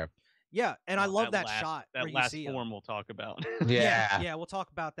detail there. Yeah, and I love that last, shot that where you last see him. form we'll talk about. Yeah, we'll talk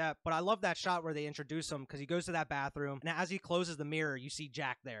about that. But I love that shot where they introduce him because he goes to that bathroom, and as he closes the mirror, you see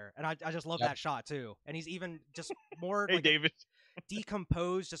Jack there, and I just love that shot too. And he's even just more Hey, David.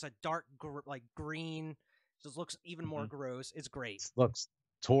 decomposed, just a dark green, just looks even more gross. It's great. Looks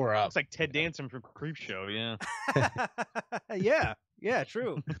tore up. Looks like Ted Danson from Creepshow. Yeah. yeah,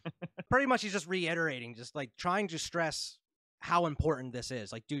 true. Pretty much, he's just reiterating, just like trying to stress how important this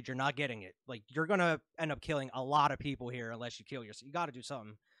is. Like, dude, you're not getting it. Like, you're gonna end up killing a lot of people here unless you kill yourself. You got to do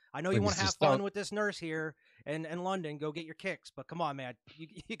something. I know you want to have fun with this nurse here in London. Go get your kicks, but come on, man,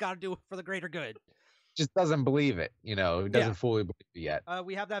 you got to do it for the greater good. Just doesn't believe it. He doesn't fully believe it yet.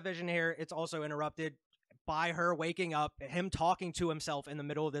 We have that vision here. It's also interrupted by her waking up, him talking to himself in the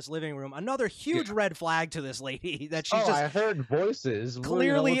middle of this living room. Another huge red flag to this lady that she just I heard voices.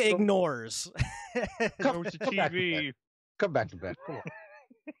 clearly ignores. Go to TV. Come back to bed. Come on.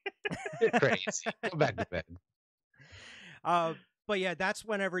 You're crazy. Come back to bed. But yeah, that's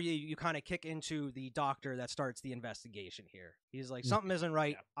whenever you kind of kick into the doctor that starts the investigation here. He's like, something isn't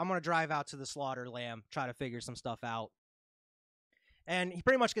right. I'm going to drive out to the slaughter lamb, try to figure some stuff out. And he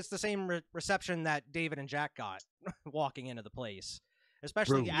pretty much gets the same reception that David and Jack got walking into the place,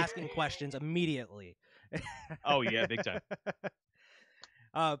 especially asking questions immediately. Oh, yeah, big time.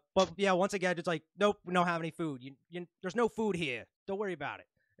 But yeah, once again, it's like, nope, we don't have any food. There's no food here. Don't worry about it.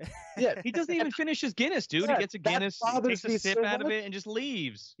 Yeah, he doesn't even finish his Guinness, dude. Yeah, he gets a Guinness, takes a sip out of much. it, and just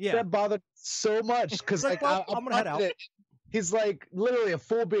leaves. Yeah, that bothered so much because like, well, I'm gonna head out. He's like literally a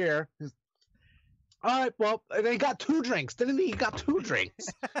full beer. All right, well, and he got 2 drinks, didn't he? He got 2 drinks,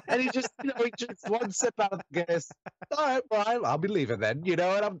 and he just, he drinks 1 sip out of the Guinness. All right, well, I'll be leaving then, and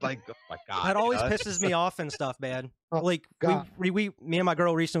I'm like, oh my god, that always pisses me off and stuff, man. Oh, like God. me and my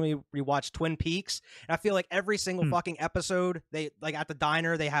girl recently rewatched Twin Peaks, and I feel like every single fucking episode, they like at the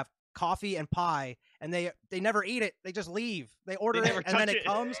diner they have coffee and pie, and they never eat it. They just leave. They order it, and then it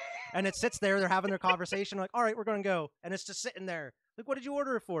comes, and it sits there. They're having their conversation, like, all right, we're gonna go, and it's just sitting there. Like, what did you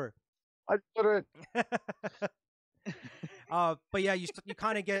order it for? I put it. But yeah, you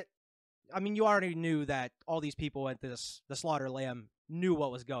kind of get. I mean, you already knew that all these people at the slaughter lamb knew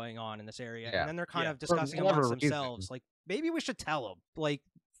what was going on in this area, and then they're kind of discussing amongst themselves, like, maybe we should tell them, like.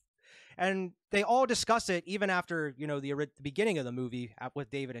 And they all discuss it even after, the beginning of the movie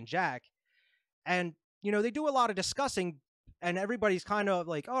with David and Jack. And, they do a lot of discussing and everybody's kind of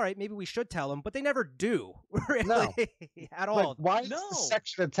like, all right, maybe we should tell him, but they never do, really, No. at all. Like, why is No. the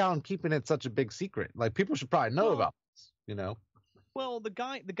section of town keeping it such a big secret? Like, people should probably know Well- about this, you know? Well, the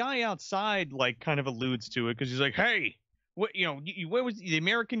guy outside like kind of alludes to it because he's like, "Hey, what where was the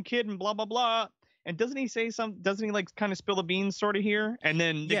American kid and blah blah blah." And doesn't he say something? Doesn't he like kind of spill the beans sort of here? And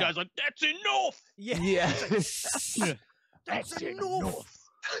then the Yeah. guy's like, "That's enough." Yeah. Yeah. That's enough.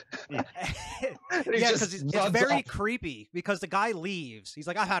 He Yeah, just because it's runs very off. creepy. Because the guy leaves. He's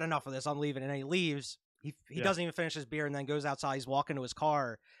like, "I've had enough of this. I'm leaving." And then he leaves. He Yeah. doesn't even finish his beer, and then goes outside. He's walking to his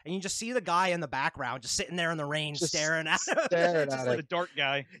car, and you just see the guy in the background, just sitting there in the rain, Just staring at him. staring Just at like- The dark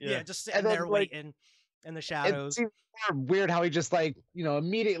guy. yeah, just sitting And then, there like, waiting in the It shadows. seems more weird how he just like,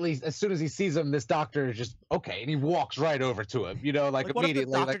 immediately as soon as he sees him, this doctor is just okay, and he walks right over to him, like Like, what if the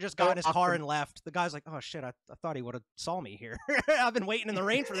immediately. doctor like, just got in his car doctor- and left? The guy's like, "Oh shit, I thought he would have saw me here. I've been waiting in the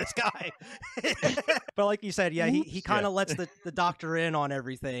rain for this guy." But like you said, yeah, he kind of lets the doctor in on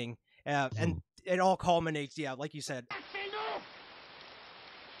everything, and it all culminates, yeah, like you said. That's enough!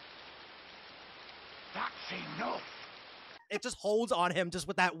 That's enough! It just holds on him just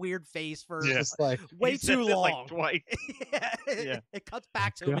with that weird face for Yeah. just like way He says too it, like, long. twice. Yeah, Yeah. It cuts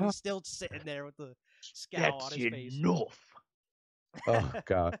back to him and God. he's still sitting there with the scowl on his face. enough. oh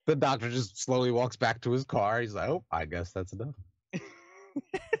god. The doctor just slowly walks back to his car. He's like, oh, I guess that's enough.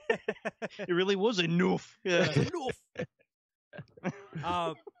 It really was enough. Yeah.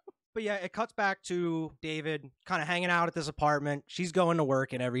 But yeah, it cuts back to David kind of hanging out at this apartment. She's going to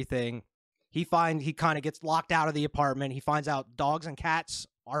work and everything. He kind of gets locked out of the apartment. He finds out dogs and cats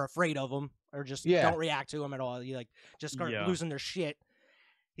are afraid of him or just Yeah. don't react to him at all. He just start Yeah. losing their shit.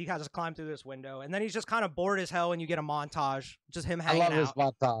 He has to climb through this window, and then he's just kind of bored as hell. And you get a montage, just him I hanging love out. this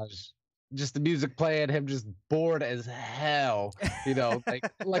montage. Just the music playing, him just bored as hell.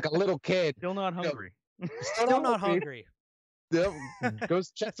 Like a little kid. Still not hungry. Still not hungry. Yep.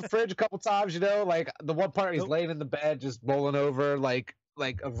 Goes checks the fridge a couple times, like the one part he's Nope. laying in the bed just rolling over like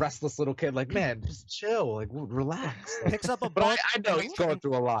a restless little kid, like, man, just chill, like relax. Like, Picks up a but book. I know he's going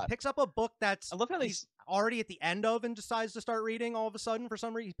through a lot. Picks up a book that's I love how they he's already at the end of and decides to start reading all of a sudden for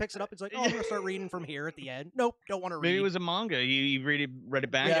some reason. He picks it up. It's like, "Oh, I'm gonna start reading from here at the end." Nope, don't want to read. Maybe it was a manga. You read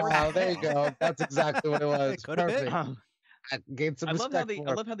it back. Yeah, back. there you go. That's exactly what it was. It could have been. Perfect. I gained some I love how respect they for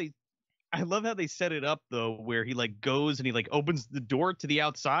it. I love how they set it up though, where he like goes and he like opens the door to the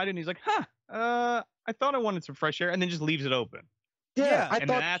outside and he's like, I thought I wanted some fresh air, and then just leaves it open. Yeah, I And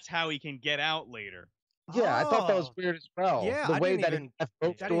thought that's how he can get out later. I thought that was Oh. weird as well. Yeah, the I way didn't that even- he left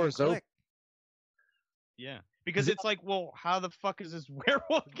both That didn't doors even open. click. Yeah. Because it's like, well, how the fuck is this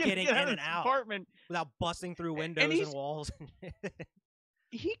werewolf Getting get out in of and this out. apartment? Without busting through And windows and, he's- walls.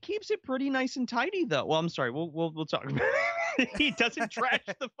 He keeps it pretty nice and tidy though. Well, I'm sorry, we'll talk about it. He doesn't trash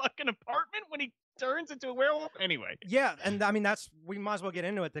the fucking apartment when he turns into a werewolf. Anyway. Yeah, and I mean we might as well get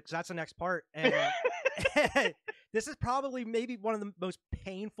into it because that's the next part. And this is probably maybe one of the most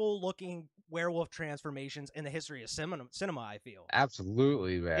painful looking werewolf transformations in the history of cinema, I feel.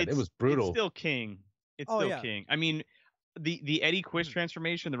 Absolutely, man. It It's- was brutal. It's still king. It's Oh, still yeah. king. I mean, the Eddie Quiz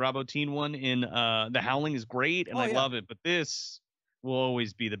transformation, the Robotine one in The Howling is great, and Oh, I yeah. love it. But this will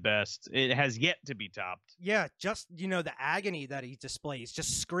always be the best. It has yet to be topped. Yeah, just the agony that he displays,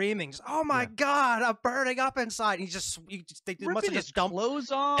 just screaming, just, "Oh my god, I'm burning up inside!" They must have Ripping just his clothes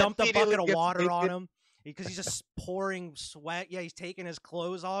off. dumped a Immediately bucket of gets water on naked. him because he's just pouring sweat. Yeah, he's taking his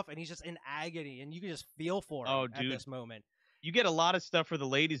clothes off and he's just in agony, and you can just feel for him Oh, at dude. this moment. You get a lot of stuff for the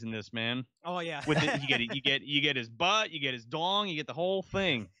ladies in this, man. Oh yeah, With it, you get his butt, you get his dong, you get the whole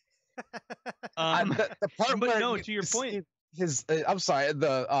thing. The part but where no, you to your see point. his I'm sorry,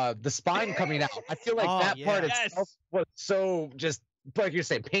 the spine coming out. I feel like Oh, that part yeah. itself was so just like you're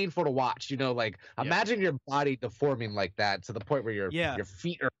saying, painful to watch. Like imagine your body deforming like that to the point where your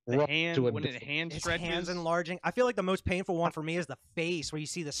feet are The rough hand, to a when his hand his stretches. hands enlarging. I feel like the most painful one for me is the face, where you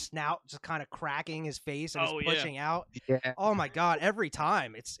see the snout just kind of cracking his face and Oh, it's yeah. pushing out. Yeah. Oh my god, every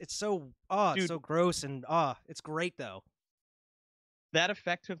time it's so it's Dude. so gross and it's great though. That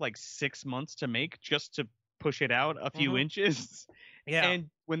effect took like 6 months to make just to push it out a few Mhm. inches. Yeah. And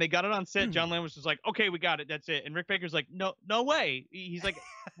when they got it on set, John Landis was just like, "Okay, we got it. That's it." And Rick Baker's like, "No way." He's like,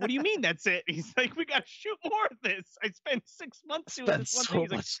 "What do you mean that's it?" He's like, "We got to shoot more of this. I spent 6 months doing this one so thing." He's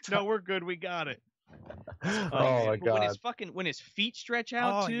like, much "No, we're good. We got it." Oh man. my But when his feet stretch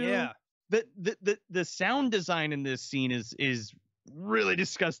out Oh too. yeah. The sound design in this scene is really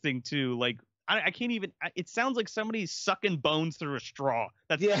disgusting too. Like I can't even. It sounds like somebody's sucking bones through a straw.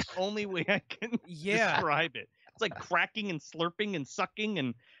 That's Yeah. the only way I can Yeah. describe it. It's like cracking and slurping and sucking,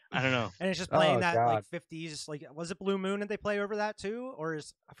 and I don't know. And it's just playing Oh, that God. like 50s, like was it Blue Moon that they play over that too, or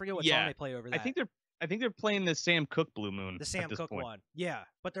I forget what song Yeah. they play over that. I think they're I think they're playing the Sam Cooke Blue Moon. The Sam at this Cooke point. one. Yeah.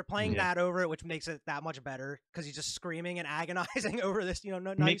 But they're playing that over it, which makes it that much better because he's just screaming and agonizing over this,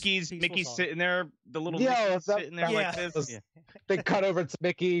 nice, Mickey's song. sitting there, the little Yeah, Mickey's sitting there like this. Yeah. They cut over to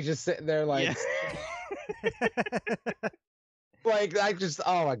Mickey just sitting there like like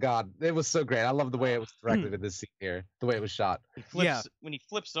oh my god, it was so great. I love the way it was directed in this scene here, the way it was shot. When he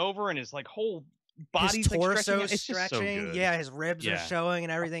flips over and his like whole body's his torso like stretching. So yeah, his ribs are showing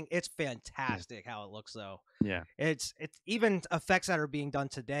and everything. It's fantastic how it looks though. Yeah. It's even effects that are being done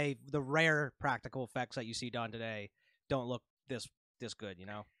today, the rare practical effects that you see done today don't look this good,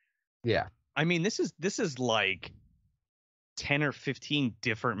 Yeah. I mean, this is like 10 or 15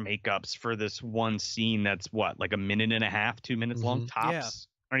 different makeups for this one scene that's what, like a minute and a half, 2 minutes long tops. Yeah.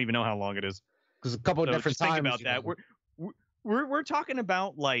 I don't even know how long it is. Because a couple of different just times. Think about that. We're talking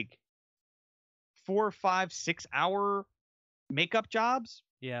about like 4, 5, 6 hour makeup jobs.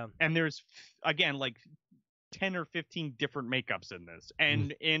 Yeah. And there's again like 10 or 15 different makeups in this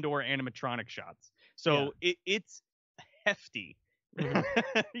and or animatronic shots. So it's hefty.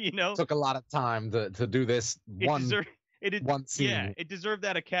 Took a lot of time to do this one scene. Yeah, it deserved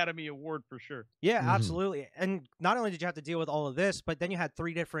that Academy Award for sure. Yeah, absolutely. And not only did you have to deal with all of this, but then you had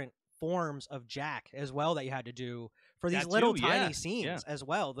 3 different forms of Jack as well that you had to do for these little tiny scenes as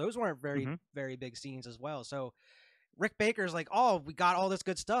well. Those weren't very very big scenes as well. So Rick Baker's like, oh, we got all this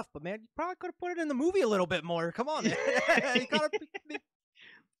good stuff, but man, you probably could have put it in the movie a little bit more. Come on, man. You gotta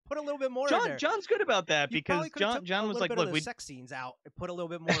put a little bit more in there. John's good about that because John was like, look, we sex scenes out and put a little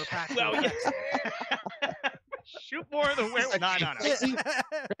bit more practical effects. Shoot more of the werewolf. No.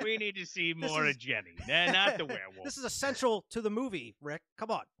 We need to see more of Jenny, not the werewolf. This is essential to the movie, Rick. Come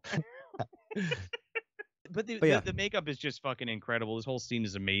on. But the makeup is just fucking incredible. This whole scene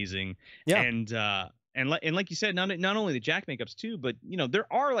is amazing. Yeah. And like you said, not only the Jack makeups too, but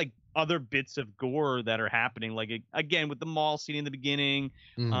there are like other bits of gore that are happening. Like again with the mall scene in the beginning,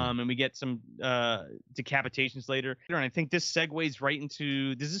 and we get some decapitations later. And I think this segues right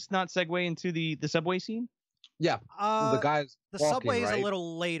into. Does this not segue into the subway scene? Yeah, the guys. The walking, subway is right? a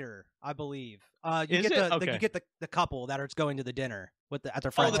little later, I believe. You get the couple that are going to the dinner at their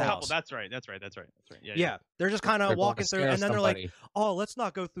friend's the house. Couple. That's right. Yeah. They're just kind of walking through, and then they're like, "Oh, let's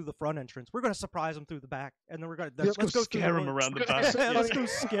not go through the front entrance. We're going to surprise them through the back, and then we're going to let's go scare them around the back. Let's go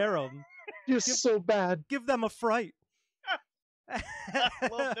scare them. You're so bad. Give them a fright." I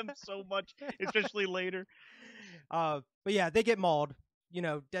love them so much, especially later. But yeah, they get mauled.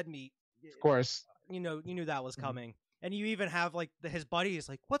 Dead meat. Of course. You knew that was coming. And you even have like his buddies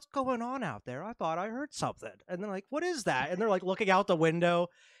like, what's going on out there? I thought I heard something. And they're like, what is that? And they're like looking out the window.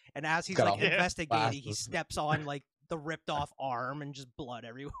 And as he's like investigating, he steps on like the ripped off arm and just blood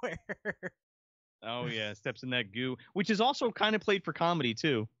everywhere. Oh yeah, steps in that goo, which is also kind of played for comedy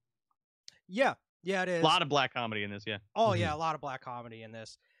too. Yeah, it is. A lot of black comedy in this, yeah. Oh yeah, a lot of black comedy in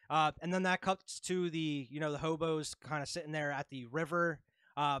this. And then that cuts to the the hobos kind of sitting there at the river.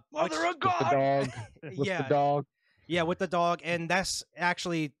 Mother of God! With the dog. Yeah, with the dog. And that's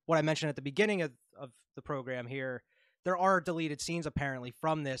actually what I mentioned at the beginning of the program here. There are deleted scenes apparently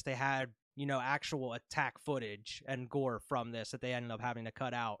from this. They had, actual attack footage and gore from this that they ended up having to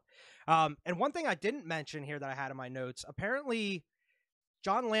cut out. And one thing I didn't mention here that I had in my notes, apparently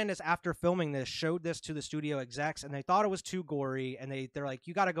John Landis, after filming this, showed this to the studio execs and they thought it was too gory. And they're like,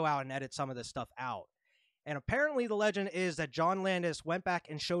 you got to go out and edit some of this stuff out. And apparently the legend is that John Landis went back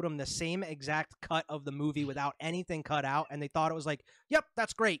and showed him the same exact cut of the movie without anything cut out. And they thought it was like, yep,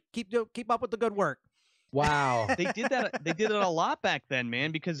 that's great. Keep up with the good work. Wow. They did that. They did it a lot back then,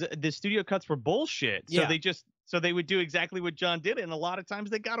 man, because the studio cuts were bullshit. So they would do exactly what John did. And a lot of times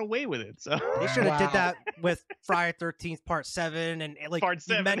they got away with it. So they should have did that with Friday 13th Part 7. And like Part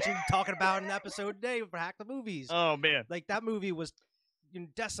 7. You mentioned talking about an episode today for Hack the Movies. Oh, man. Like that movie was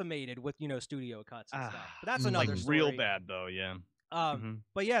decimated with studio cuts and stuff. But that's another story. Real bad though, yeah.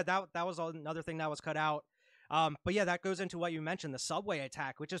 But yeah, that was another thing that was cut out. But yeah, that goes into what you mentioned, the subway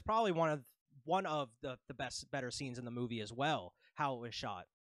attack, which is probably one of the better scenes in the movie as well. How it was shot.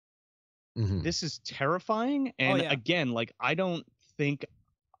 This is terrifying, and again, like I don't think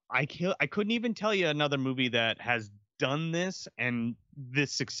I couldn't even tell you another movie that has done this and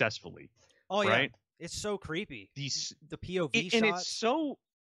this successfully. Oh right? Yeah. It's so creepy. The POV shots. And it's so,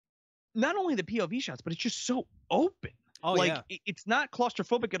 not only the POV shots, but it's just so open. Oh, like, it's not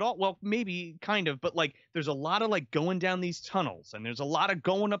claustrophobic at all. Well, maybe kind of, but like there's a lot of like going down these tunnels and there's a lot of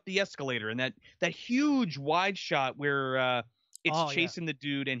going up the escalator and that huge wide shot where it's chasing the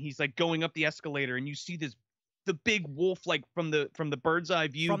dude and he's like going up the escalator and you see the big wolf like from the bird's eye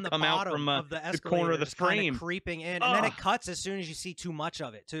view come out from the corner of the frame creeping in, and then it cuts as soon as you see too much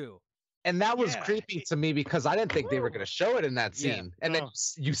of it too. And that was Yeah. creepy to me because I didn't think they were going to show it in that Yeah. scene. And then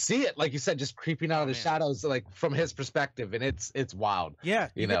you see it, like you said, just creeping out of the man. shadows, like from his perspective, and it's wild. Yeah,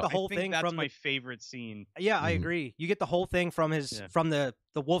 You get know. the I whole think thing that's from my the favorite scene. Yeah, I Mhm. agree. You get the whole thing from Yeah. from the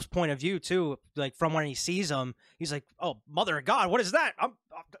wolf's point of view too. Like from when he sees him, he's like, "Oh, mother of God, what is that?" And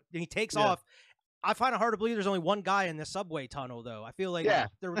he takes Yeah. off. I find it hard to believe there's only one guy in the subway tunnel, though. I feel like Yeah.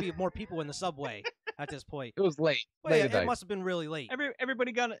 there would be more people in the subway at this point. It was late. But late yeah, at it night. must have been really late.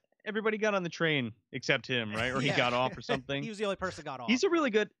 Everybody got on the train except him, right? Or he Yeah. got off or something. He was the only person that got off. He's a really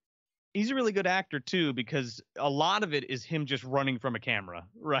good actor too, because a lot of it is him just running from a camera,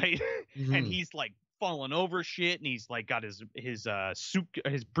 right? And Mhm. he's like falling over shit, and he's like got his suit,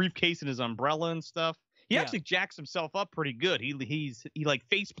 his briefcase, and his umbrella and stuff. He Yeah. actually jacks himself up pretty good. He like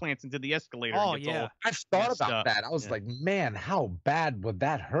face plants into the escalator. Oh, and gets yeah. all I've thought messed about up. that. I was Yeah. like, man, how bad would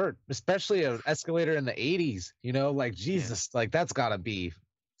that hurt? Especially an escalator in the 80s, you know, like Jesus, like that's gotta be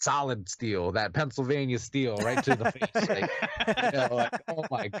solid steel, that Pennsylvania steel right to the face. Like, you know, like, oh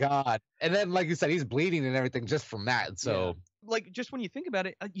my God. And then, like you said, he's bleeding and everything just from that. So Like, just when you think about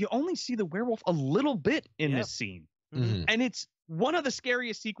it, you only see the werewolf a little bit in Yeah. this scene. mhm. And it's one of the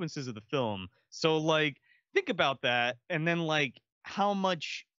scariest sequences of the film. So like think about that, and then like how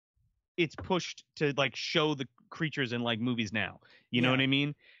much it's pushed to like show the creatures in like movies now. You know Yeah. what I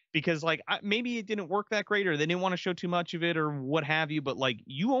mean? Because like maybe it didn't work that great, or they didn't want to show too much of it, or what have you. But like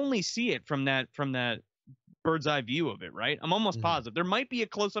you only see it from that bird's eye view of it, right? I'm almost Mhm. positive there might be a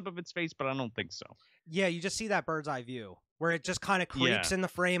close up of its face, but I don't think so. Yeah, you just see that bird's eye view where it just kind of Yeah. creeps in the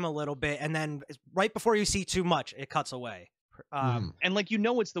frame a little bit, and then right before you see too much, it cuts away. Mhm. And like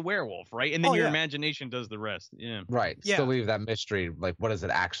it's the werewolf, right? And then Oh, your yeah. imagination does the rest. Yeah. Right. Yeah. Still leave that mystery. Like, what does it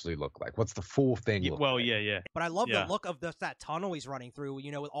actually look like? What's the full thing look Well, like? yeah. But I love Yeah. the look of that tunnel he's running through,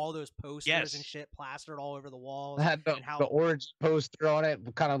 you know, with all those posters Yes. and shit plastered all over the walls. It had and how- the orange poster on it,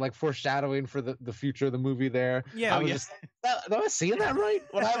 kind of like foreshadowing for the future of the movie there. Yeah, I was yeah. just like, am I seeing that right?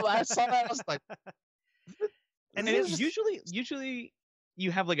 When I saw that, I was like, And this it's is- usually you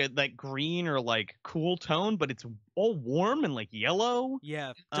have like a like green or like cool tone, but it's all warm and like yellow.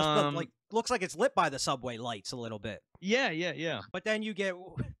 Yeah, just like looks like it's lit by the subway lights a little bit. Yeah. But then you get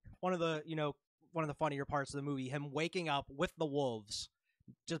one of the funnier parts of the movie, him waking up with the wolves,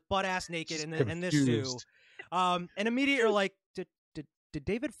 just butt ass naked Just in this zoo. confused. And immediately you're like, did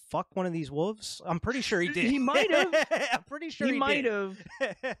David fuck one of these wolves? I'm pretty sure he did. He might have. I'm pretty sure He he might did. have.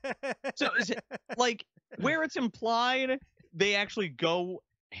 So is it like where it's implied they actually go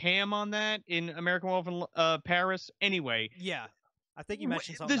ham on that in American Werewolf in Paris? Anyway, Yeah, I think you Wh-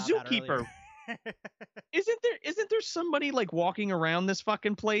 mentioned the something about that zookeeper. earlier. isn't there somebody like walking around this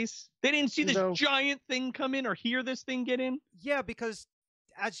fucking place? They didn't see this No. giant thing come in or hear this thing get in? Yeah, because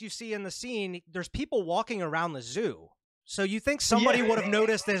as you see in the scene, there's people walking around the zoo. So you think somebody Yeah. would have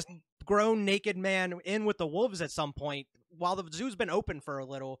noticed this grown naked man in with the wolves at some point while the zoo's been open for a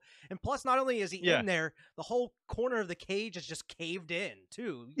little. And plus, not only is he Yeah. in there, the whole corner of the cage is just caved in,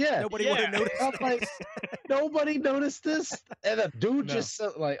 too. Yeah. Nobody would have Yeah. noticed I'm like, this. nobody noticed this, and the dude No. just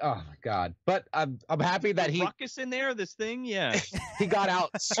like, oh my God. But I'm happy that The he ruckus in there, this thing, yeah. he got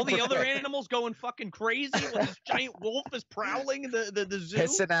out. All the super other quick, animals going fucking crazy when this giant wolf is prowling the zoo.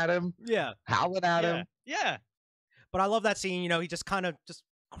 pissing at him, Yeah. howling at Yeah. him. Yeah. But I love that scene, you know, he just kind of just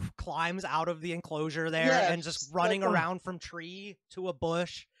climbs out of the enclosure there Yeah, and just just running like, oh. around from tree to a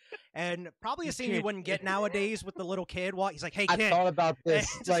bush. And probably a You scene you can't- wouldn't get nowadays with the little kid. He's like, hey, I kid, thought about this.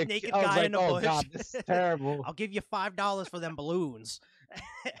 Just like, naked I was guy like, in the oh bush. God, this is terrible. I'll give you $5 for them balloons.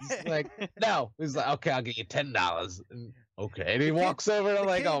 He's like, no. He's like, okay, I'll give you $10. Okay. And he The kid- walks over and I'm the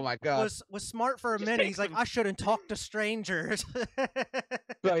like, kid oh my God. was smart for a Just minute. takes He's like, him. I shouldn't talk to strangers.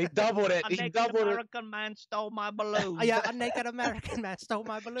 So he doubled it. He doubled it. man stole my balloon. Oh, yeah, a naked American man stole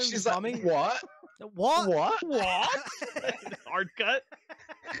my balloons, She's mommy. like, what? What? What? What? Hard cut.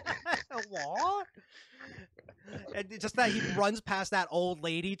 What? And it's just that he runs past that old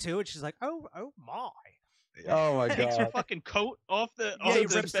lady too, and she's like, "Oh my!" Oh my Takes her God. fucking coat off the Yeah, he off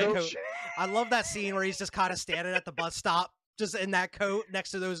the rips the bench. coat. I love that scene where he's just kind of standing at the bus stop, just in that coat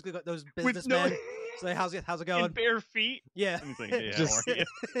next to those With businessmen. So how's it in going? bare feet. Yeah. And he's like, yeah, Just- how are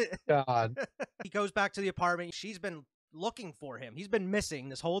you? God. He goes back to the apartment. She's been looking for him. He's been missing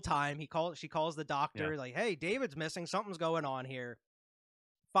this whole time. She calls the doctor, like, "Hey, David's missing. Something's going on here."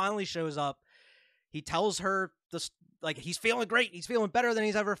 Finally shows up. He tells her this, like, he's feeling great. He's feeling better than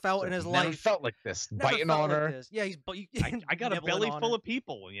he's ever felt in his Never life. felt like this. Never Biting felt on like her. this. Yeah, I got a nibbling belly on full her. of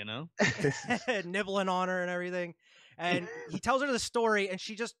people, you know. Nibbling on her and everything. And he tells her the story, and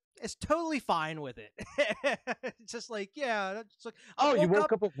she just is totally fine with it. It's just like, yeah, it's like, Oh, you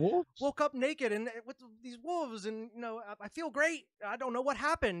woke up with wolves? Woke up naked and with these wolves, and I feel great. I don't know what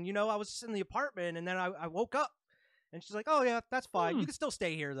happened. I was in the apartment, and then I woke up, and she's like, oh yeah, that's fine. You can still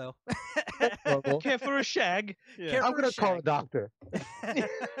stay here though. Care for a shag? Yeah. I'm gonna call a doctor.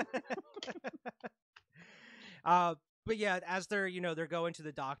 But yeah, as they're going to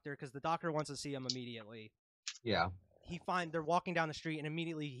the doctor because the doctor wants to see him immediately. Yeah. They're walking down the street, and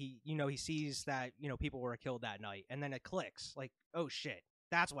immediately he sees that people were killed that night, and then it clicks like, oh shit,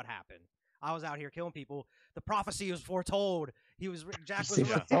 that's what happened. I was out here killing people. The prophecy was foretold. Jack was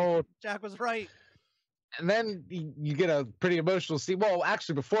right. Jack was right. And then you get a pretty emotional scene. Well,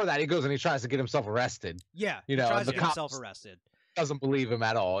 actually, before that, he goes and he tries to get himself arrested. Yeah, he tries to get himself arrested. Doesn't believe him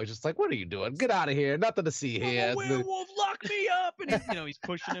at all. He's just like, "What are you doing? Get out of here! Nothing to see here." I'm a werewolf, lock me up! And he's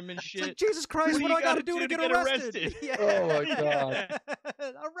pushing him and shit. It's like, Jesus Christ, what do I got to do to get arrested? Yeah. Oh my god!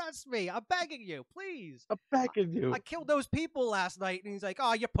 Arrest me! I'm begging you, please. I'm begging you. I killed those people last night, and he's like,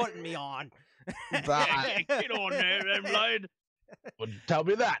 "Oh, you're putting me on." Get on there, I'm lying. Wouldn't tell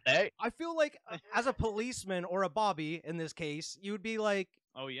me that, eh? I feel like as a policeman or a Bobby in this case, you would be like,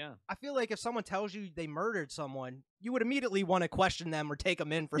 oh yeah. I feel like if someone tells you they murdered someone, you would immediately want to question them or take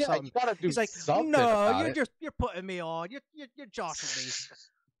them in for something. You gotta do He's like, no, you're putting me on. You're joshing me.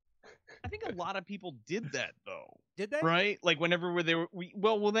 I think a lot of people did that though. Did they? Right? Like whenever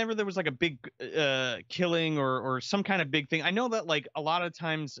whenever there was like a big killing or some kind of big thing. I know that like a lot of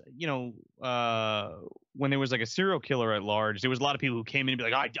times, when there was like a serial killer at large, there was a lot of people who came in and be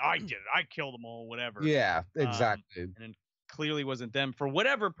like, I did it. I killed them all, whatever. Yeah, exactly. And it clearly wasn't them for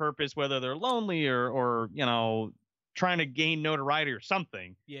whatever purpose, whether they're lonely or trying to gain notoriety or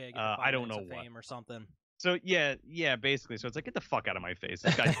something. Yeah, I don't know what. Fame or something. So yeah, basically. So it's like, get the fuck out of my face.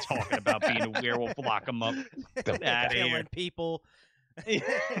 This guy's talking about being a werewolf. Lock him up. Killing people.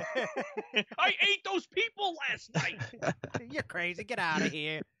 I ate those people last night. You're crazy. Get out of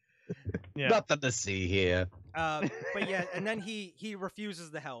here. Yeah. Nothing to see here. But yeah, and then he refuses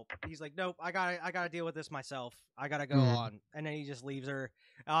the help. He's like, nope, I gotta deal with this myself. I gotta go on. And then he just leaves her.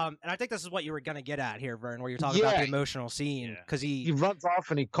 And I think this is what you were gonna get at here, Vern, where you're talking about the emotional scene, because he runs off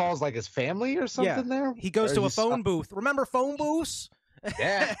and he calls like his family or something there. He goes to a phone booth. Remember phone booths?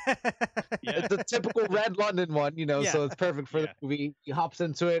 Yeah. It's a typical Red London one, so it's perfect for the movie. He hops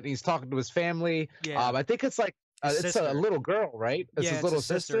into it and he's talking to his family. Yeah. I think it's like it's a little girl, right? It's his little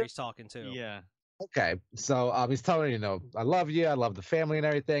sister he's talking to. Yeah. Okay, so he's telling her, I love you, I love the family and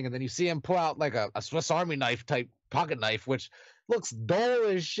everything, and then you see him pull out like a Swiss Army knife type pocket knife, which looks dull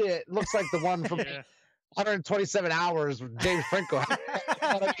as shit. Looks like the one from 127 Hours with James Franco.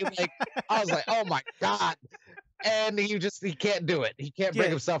 I was like, oh my god. And he can't do it. He can't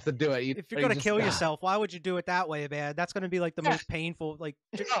bring himself to do it. If you're gonna kill yourself, why would you do it that way, man? That's gonna be like the most painful. Like,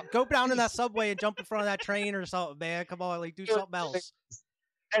 go down in that subway and jump in front of that train or something, man. Come on, like do something else.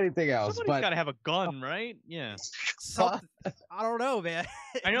 Anything else? Somebody's gotta have a gun, right? Yeah. I don't know, man.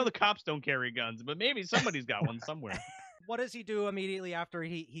 I know the cops don't carry guns, but maybe somebody's got one somewhere. What does he do immediately after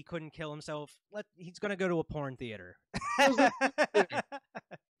he couldn't kill himself? He's gonna go to a porn theater.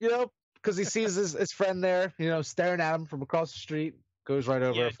 Because he sees his friend there, staring at him from across the street. Goes right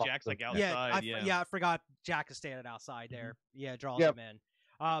over. Yeah, Jack's like outside. I forgot Jack is standing outside there. Yeah, draws him in.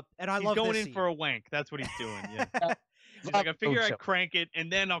 And I love going this in scene. for a wank. That's what he's doing. Yeah. He's like, I figure I'd crank it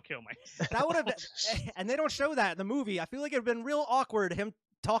and then I'll kill myself. That would have been, and they don't show that in the movie. I feel like it would have been real awkward him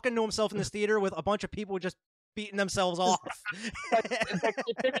talking to himself in this theater with a bunch of people just beating themselves off. To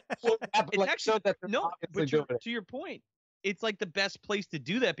your point, it's like the best place to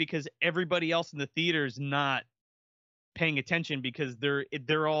do that because everybody else in the theater is not paying attention because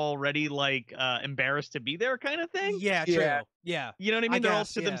they're already like embarrassed to be there kind of thing. Yeah, true. Yeah. You know what I mean? They're all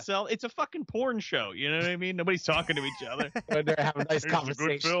to themselves. It's a fucking porn show. You know what I mean? Nobody's talking to each other. They're having a nice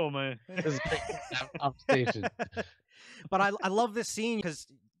conversation. It's a good film, man. It's a great conversation. But I love this scene because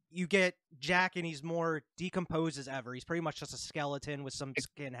you get Jack and he's more decomposed as ever. He's pretty much just a skeleton with some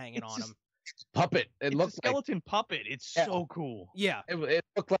skin hanging on him. Puppet. It looks a skeleton puppet. It's so cool. Yeah. It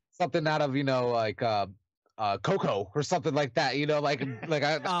looked like something out of like Coco or something like that, like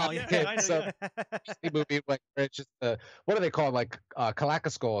movie like it's just what do they call it? Like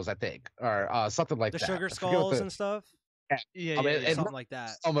Calaca skulls, I think, or something like that. The sugar skulls and stuff. Yeah, something like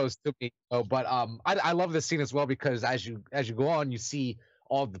that. Almost to me. But I love this scene as well because as you go on, you see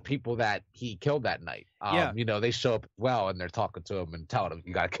all the people that he killed that night. You know, they show up as well, and they're talking to him and telling him,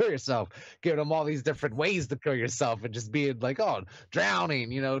 you got to kill yourself, giving him all these different ways to kill yourself, and just being like, oh,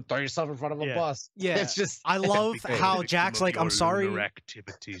 drowning, you know, throw yourself in front of a bus. Yeah. It's just, I love how Jack's like, I'm sorry.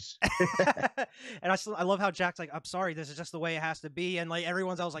 Activities. And I love how Jack's like, I'm sorry, this is just the way it has to be. And like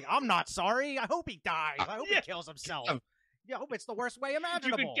everyone's else like, I'm not sorry. I hope he dies. I hope he kills himself. Yeah, I hope it's the worst way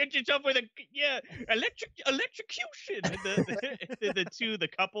imaginable. You can get yourself with a electrocution. The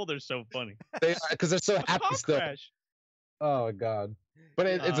couple, they're so funny. They are, because they're so happy still. Crash. Oh my god! But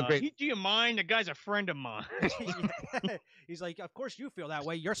it's a great. Do you mind? The guy's a friend of mine. He's like, of course you feel that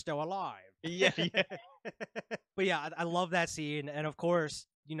way. You're still alive. Yeah. But yeah, I love that scene, and of course,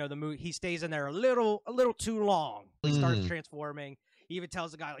 you know, the movie. He stays in there a little too long. He starts transforming. He even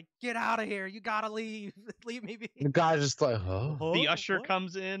tells the guy, like, get out of here. You gotta leave. Leave me be. The guy's just like, huh? The usher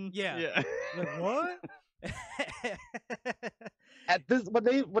comes in. Yeah. Like, what? At this, when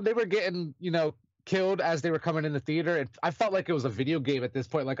they were getting, you know, killed as they were coming in the theater, I felt like it was a video game at this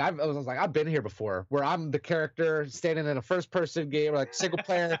point. Like I was like, I've been here before, where I'm the character standing in a first person game, or like single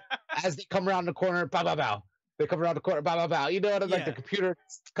player, as they come around the corner, bow bow bow. They come around the corner, bow bow bow. You know, and like the computer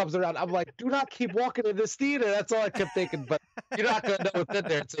comes around. I'm like, do not keep walking in this theater. That's all I kept thinking. But you're not gonna know what's in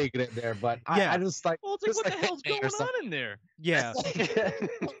there until you get in there. But I just like, well, it's like, what the hell's going on in there? Yeah.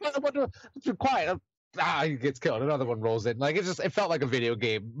 It's quiet. He gets killed. Another one rolls in. Like it felt like a video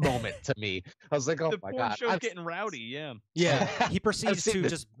game moment to me. I was like, oh my god, show's getting rowdy. Yeah. He proceeds to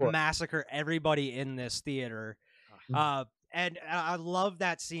just massacre everybody in this theater. And I love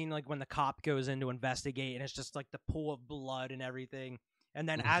that scene, like when the cop goes in to investigate, and it's just like the pool of blood and everything. And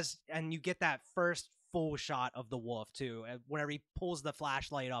then and you get that first full shot of the wolf too, whenever he pulls the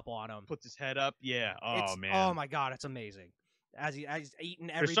flashlight up on him, puts his head up. Yeah. Oh man. Oh my god, it's amazing. As he's eating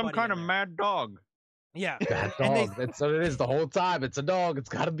everybody. There's some kind of mad dog. Yeah. That dog. That's what it is the whole time. It's a dog. It's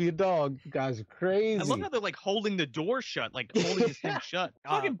got to be a dog. You guys are crazy. I love how they're like holding the door shut, like holding this thing shut.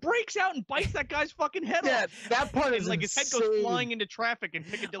 Fucking breaks out and bites that guy's fucking head off. Yeah, that part is like insane. his head goes flying into traffic in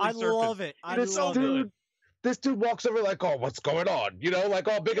Piccadilly Circus. I love it. I love it. This dude walks over like, oh, what's going on? You know, like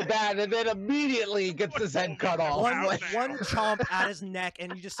all big and bad, and then immediately gets his head cut off. One chomp at his neck,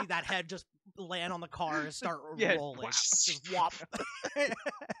 and you just see that head just land on the car and start rolling. Just whop.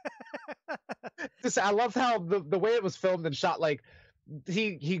 I love how the way it was filmed and shot, like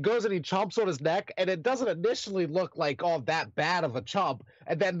he goes and he chomps on his neck, and it doesn't initially look like all that bad of a chomp,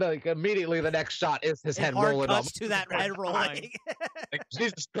 and then like immediately the next shot is his head rolling up to that head rolling. Like,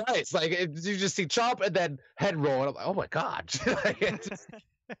 Jesus Christ, like you just see chomp and then head roll, and I'm like, oh my god. It just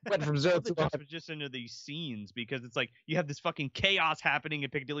went from 0 to 100. Just into these scenes, because it's like you have this fucking chaos happening in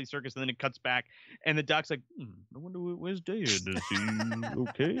Piccadilly Circus, and then it cuts back, and the doc's like, I wonder where's David. Is he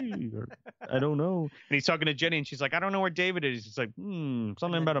okay? I don't know. And he's talking to Jenny, and she's like, I don't know where David is. He's like,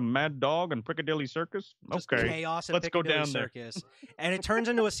 something about a mad dog in Piccadilly Circus. Just okay, chaos in let's Piccadilly go down Circus. there. And it turns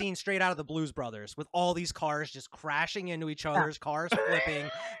into a scene straight out of the Blues Brothers, with all these cars just crashing into each other's cars, flipping,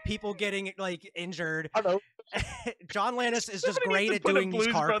 people getting like injured. I know. John Landis is just great at doing these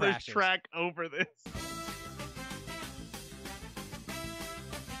car Brothers crashes. Track over this.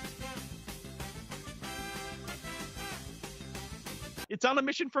 It's on a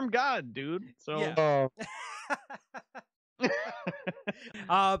mission from God, dude. So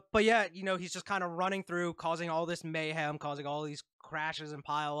but yeah, you know, he's just kind of running through, causing all this mayhem, causing all these crashes and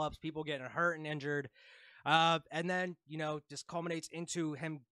pileups, people getting hurt and injured. And then, you know, just culminates into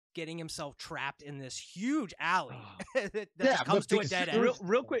him getting himself trapped in this huge alley that just comes to a dead end.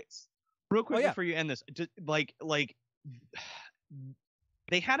 Real quick before you end this, just like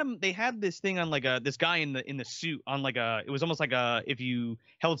they had this thing on like this guy in the suit on like it was almost like if you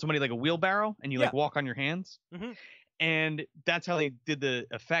held somebody like a wheelbarrow and you like walk on your hands. And that's how they did the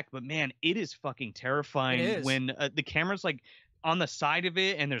effect. But man, it is fucking terrifying when the camera's like on the side of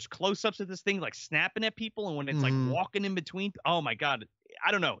it and there's close-ups of this thing like snapping at people, and when it's like walking in between. Oh my god,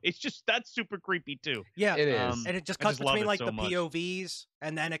 I don't know. It's just, that's super creepy too. Yeah, it is. And it just cuts between like the POVs,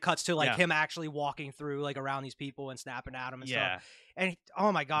 and then it cuts to like him actually walking through like around these people and snapping at them and stuff. And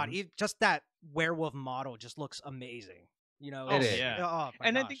oh my god, just that werewolf model just looks amazing. You know, it is.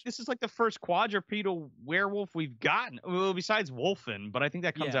 And I think this is like the first quadrupedal werewolf we've gotten, well, besides Wolfen, but I think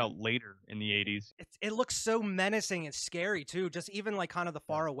that comes out later in the 80s. It looks so menacing and scary too. Just even like kind of the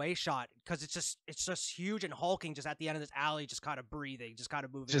far away shot, because it's just huge and hulking, just at the end of this alley, just kind of breathing, just kind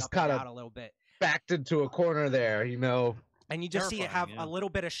of moving up and down a little bit, backed into a corner there, you know. And you just see it have a little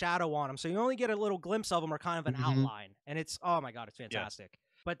bit of shadow on him, so you only get a little glimpse of him or kind of an outline, and it's, oh my god, it's fantastic.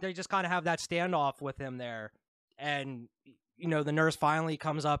 But they just kind of have that standoff with him there. And, you know, the nurse finally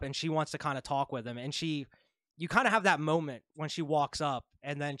comes up and she wants to kind of talk with him. And she you kind of have that moment when she walks up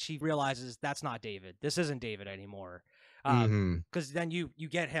and then she realizes that's not David. This isn't David anymore. Because then you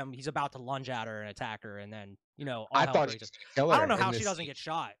get him. He's about to lunge at her and attack her, and then all I hell thought breaks loose. kill her I don't know how in she this doesn't scene. get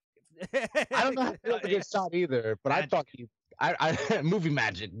shot. I don't know how she doesn't get shot either, but I thought I movie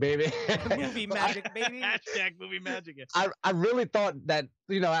magic, baby. Movie magic, baby. Hashtag movie magic. I really thought that,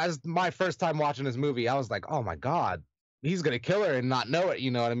 as my first time watching this movie, I was like, oh my God, he's going to kill her and not know it.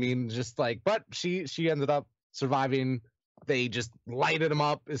 You know what I mean? Just like, but she ended up surviving. They just lighted him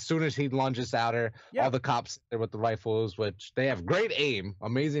up as soon as he lunges at her. Yeah. All the cops there with the rifles, which they have great aim,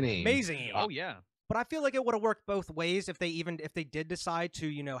 amazing aim. Amazing aim. Oh yeah. But I feel like it would have worked both ways if they did decide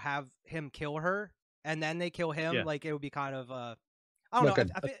to, have him kill her and then they kill him. Yeah. Like it would be kind of I don't Like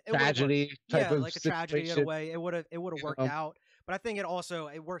know. a tragedy type of like a tragedy in a situation. way. It would have worked out. But I think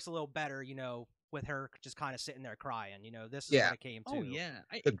it works a little better, with her just kind of sitting there crying. This is what it came to. Oh yeah.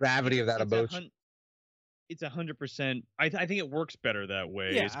 The gravity of that emotion. It's 100%. I think it works better that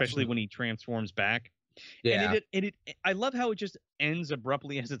way, Yeah, especially absolutely. when he transforms back. Yeah. And I love how it just ends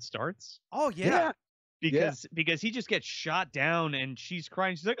abruptly as it starts. Oh yeah. Because he just gets shot down and she's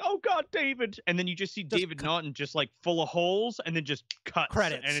crying. She's like, "Oh God, David!" And then you just see David Naughton just like full of holes, and then just cuts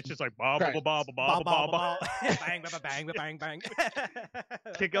Credits. and it's just like ba ba ba ba ba ba ba. Bang bang bang bang bang.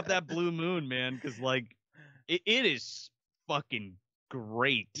 Kick up that blue moon, man, because like it is fucking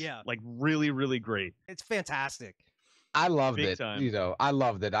great. Yeah. Like really, really great. It's fantastic. I loved Big it. time. I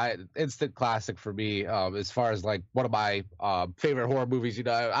loved it. Instant classic for me. As far as like one of my favorite horror movies.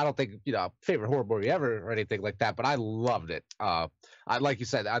 I don't think favorite horror movie ever or anything like that, but I loved it. I like you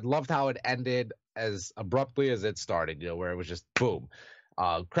said, I loved how it ended as abruptly as it started. Where it was just boom.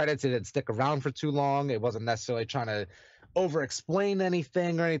 Credits. It didn't stick around for too long. It wasn't necessarily trying to over explain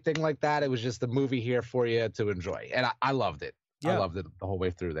anything or anything like that. It was just a movie here for you to enjoy, and I loved it. Yeah. I loved it the whole way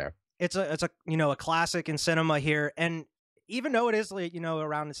through there. It's a classic in cinema here, and even though it is like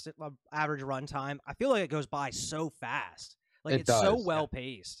around its average runtime, I feel like it goes by so fast. Like It it's so does, well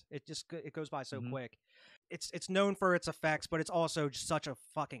paced. It goes by so quick. It's known for its effects, but it's also just such a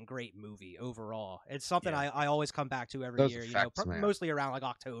fucking great movie overall. It's something I always come back to every Those year. effects, man. Mostly around like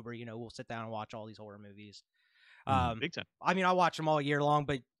October. We'll sit down and watch all these horror movies. Big time. I mean, I watch them all year long,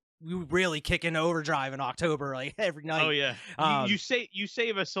 but we really kick into overdrive in October, like every night. Oh yeah. You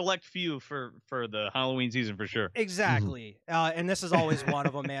save a select few for the Halloween season for sure. Exactly. And this is always one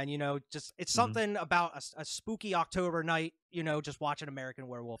of them, man. Just it's something about a spooky October night, just watching American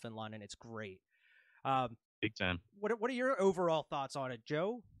Werewolf in London. It's great. Big time. What are your overall thoughts on it,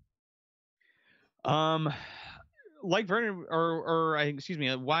 Joe? Like Vernon excuse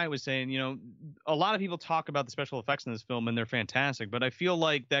me, why I was saying, a lot of people talk about the special effects in this film and they're fantastic, but I feel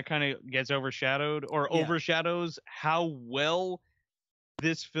like that kind of gets overshadowed or overshadows how well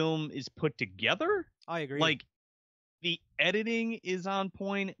this film is put together. I agree. Like the editing is on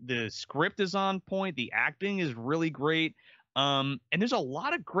point, the script is on point, the acting is really great. And there's a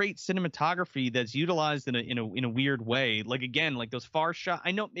lot of great cinematography that's utilized in a weird way. Like again, like those far shots. I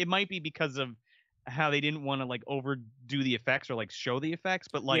know it might be because of how they didn't want to like overdo the effects or like show the effects,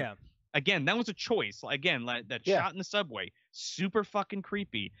 but like again, that was a choice. Again, like that shot in the subway, super fucking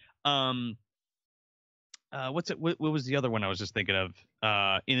creepy. What was the other one I was just thinking of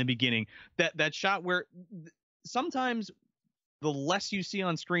in the beginning? That shot where sometimes the less you see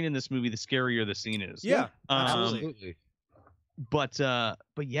on screen in this movie, the scarier the scene is. Yeah, Absolutely. But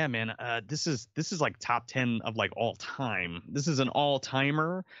yeah, man, this is like top 10 of like all time. This is an all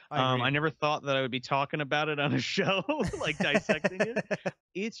timer. I never thought that I would be talking about it on a show, like dissecting it.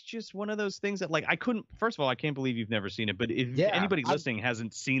 It's just one of those things that like I couldn't. First of all, I can't believe you've never seen it. But if anybody listening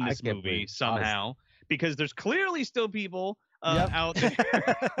hasn't seen this movie somehow, because there's clearly still people out there.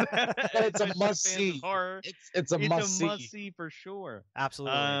 It's a must see. It's a must see for sure.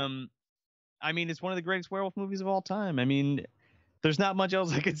 Absolutely. I mean, it's one of the greatest werewolf movies of all time. I mean, there's not much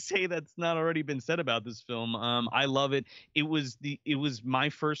else I could say that's not already been said about this film. I love it. It was my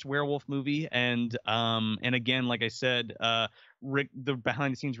first werewolf movie, and again, like I said, the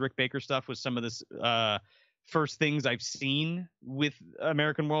behind the scenes Rick Baker stuff was some of this first things I've seen with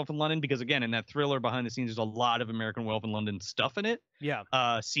American Werewolf in London, because again, in that thriller behind the scenes, there's a lot of American Werewolf in London stuff in it. Yeah.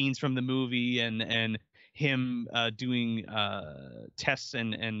 Scenes from the movie and him doing tests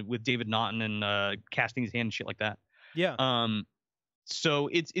and with David Naughton and casting his hand and shit like that. Yeah. So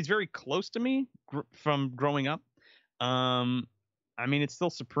it's very close to me from growing up. I mean, it's still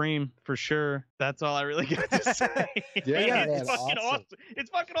supreme for sure. That's all I really got to say. Yeah, it's fucking awesome. It's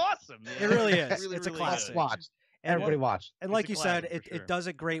fucking awesome. It really is. Really, it's a really classic. is. Watch. And Everybody watch. And like a you said, classic for sure. it does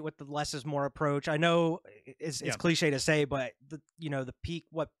it great with the less is more approach. I know it's cliche to say, but the peak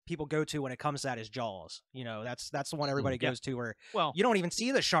what people go to when it comes to that is Jaws. That's the one everybody goes to where you don't even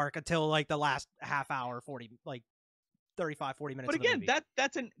see the shark until like the last half hour, 35, 40 minutes. But of the again, movie.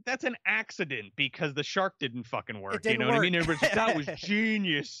 that's an accident because the shark didn't fucking work. Didn't you know what I mean? work. Everybody's like, that was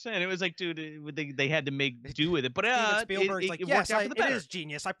genius, and it was like, dude, they had to make do with it. But Steven Spielberg's it yes, worked out for the better. it is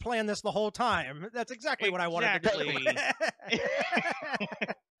genius. I planned this the whole time. That's exactly what I wanted to do.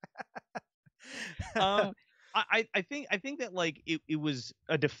 I think that like it was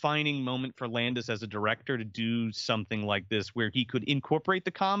a defining moment for Landis as a director to do something like this where he could incorporate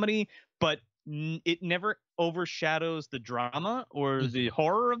the comedy, but it never overshadows the drama or the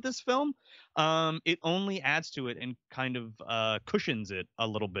horror of this film. It only adds to it and kind of cushions it a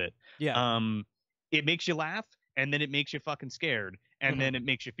little bit. Yeah. It makes you laugh, and then it makes you fucking scared, and then it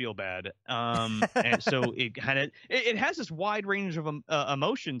makes you feel bad. And so it has this wide range of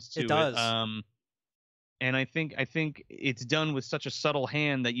emotions to it. It does. And I think it's done with such a subtle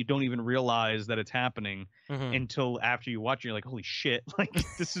hand that you don't even realize that it's happening until after you watch it. You're like, holy shit, like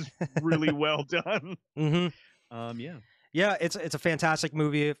this is really well done. Yeah, it's a fantastic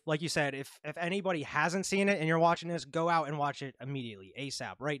movie. Like you said, if anybody hasn't seen it and you're watching this, go out and watch it immediately,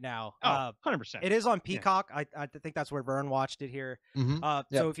 ASAP, right now. 100%. It is on Peacock. I think that's where Vern watched it here.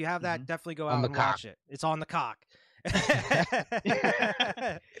 So if you have that, definitely go out and watch it. It's on the cock.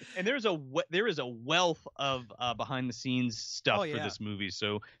 And there is a wealth of behind the scenes stuff for this movie.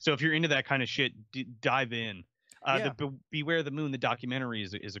 So if you're into that kind of shit, dive in. The Beware the Moon, the documentary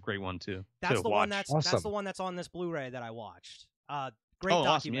is a great one too. That's the watch. one that's the one that's on this Blu-ray that I watched. Great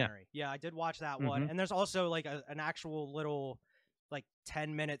documentary. Awesome, yeah, I did watch that one. And there's also like an actual little like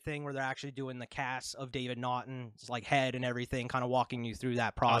 10-minute thing where they're actually doing the cast of David Naughton's like head and everything, kind of walking you through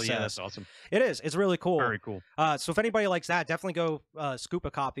that process. Oh yeah, that's awesome. It is. It's really cool. Very cool. So if anybody likes that, definitely go scoop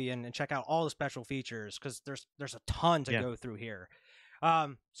a copy and check out all the special features because there's a ton to go through here.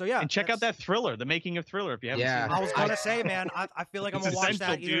 So yeah, and check out that Thriller, the making of Thriller, if you haven't seen it. I was gonna say, man, I feel like I'm gonna watch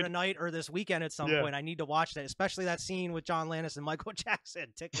that either tonight or this weekend at some point. I need to watch that, especially that scene with John Landis and Michael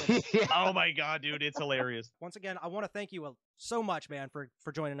Jackson. Oh my god, dude, it's hilarious. Once again, I want to thank you so much, man, for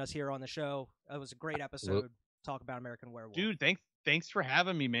joining us here on the show. It was a great episode. Talk about American Werewolf. Dude, thanks for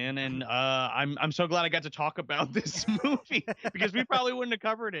having me, man. And I'm so glad I got to talk about this movie because we probably wouldn't have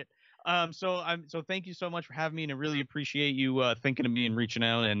covered it. So thank you so much for having me, and I really appreciate you thinking of me and reaching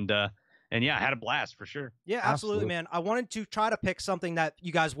out. And yeah, I had a blast for sure. Yeah, absolutely, man. I wanted to try to pick something that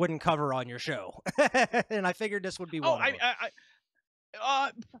you guys wouldn't cover on your show, and I figured this would be one.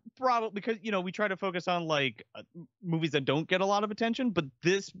 Probably because we try to focus on like movies that don't get a lot of attention, but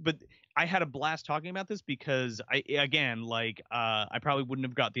I had a blast talking about this because I probably wouldn't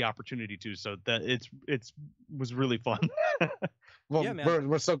have got the opportunity to, so that it was really fun. Well, yeah,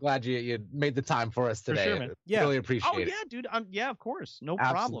 we're so glad you made the time for us today. For sure, man. Really appreciate it. Oh yeah, dude. Yeah, of course, no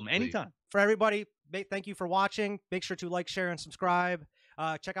problem. Anytime. For everybody, thank you for watching. Make sure to like, share, and subscribe.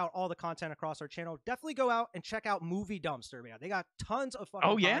 Check out all the content across our channel. Definitely go out and check out Movie Dumpster, man. They got tons of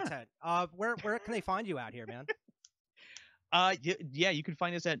fucking content. Where can they find you out here, man? Yeah, you can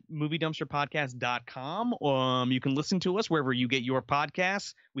find us at moviedumpsterpodcast.com. You can listen to us wherever you get your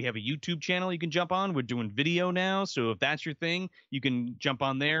podcasts. We have a YouTube channel you can jump on. We're doing video now, so if that's your thing, you can jump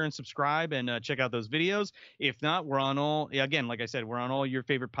on there and subscribe and check out those videos. If not, we're on like I said, we're on all your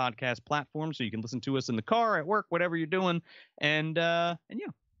favorite podcast platforms, so you can listen to us in the car, at work, whatever you're doing. And yeah,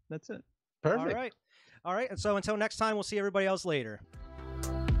 that's it. Perfect. All right. And so until next time, we'll see everybody else later.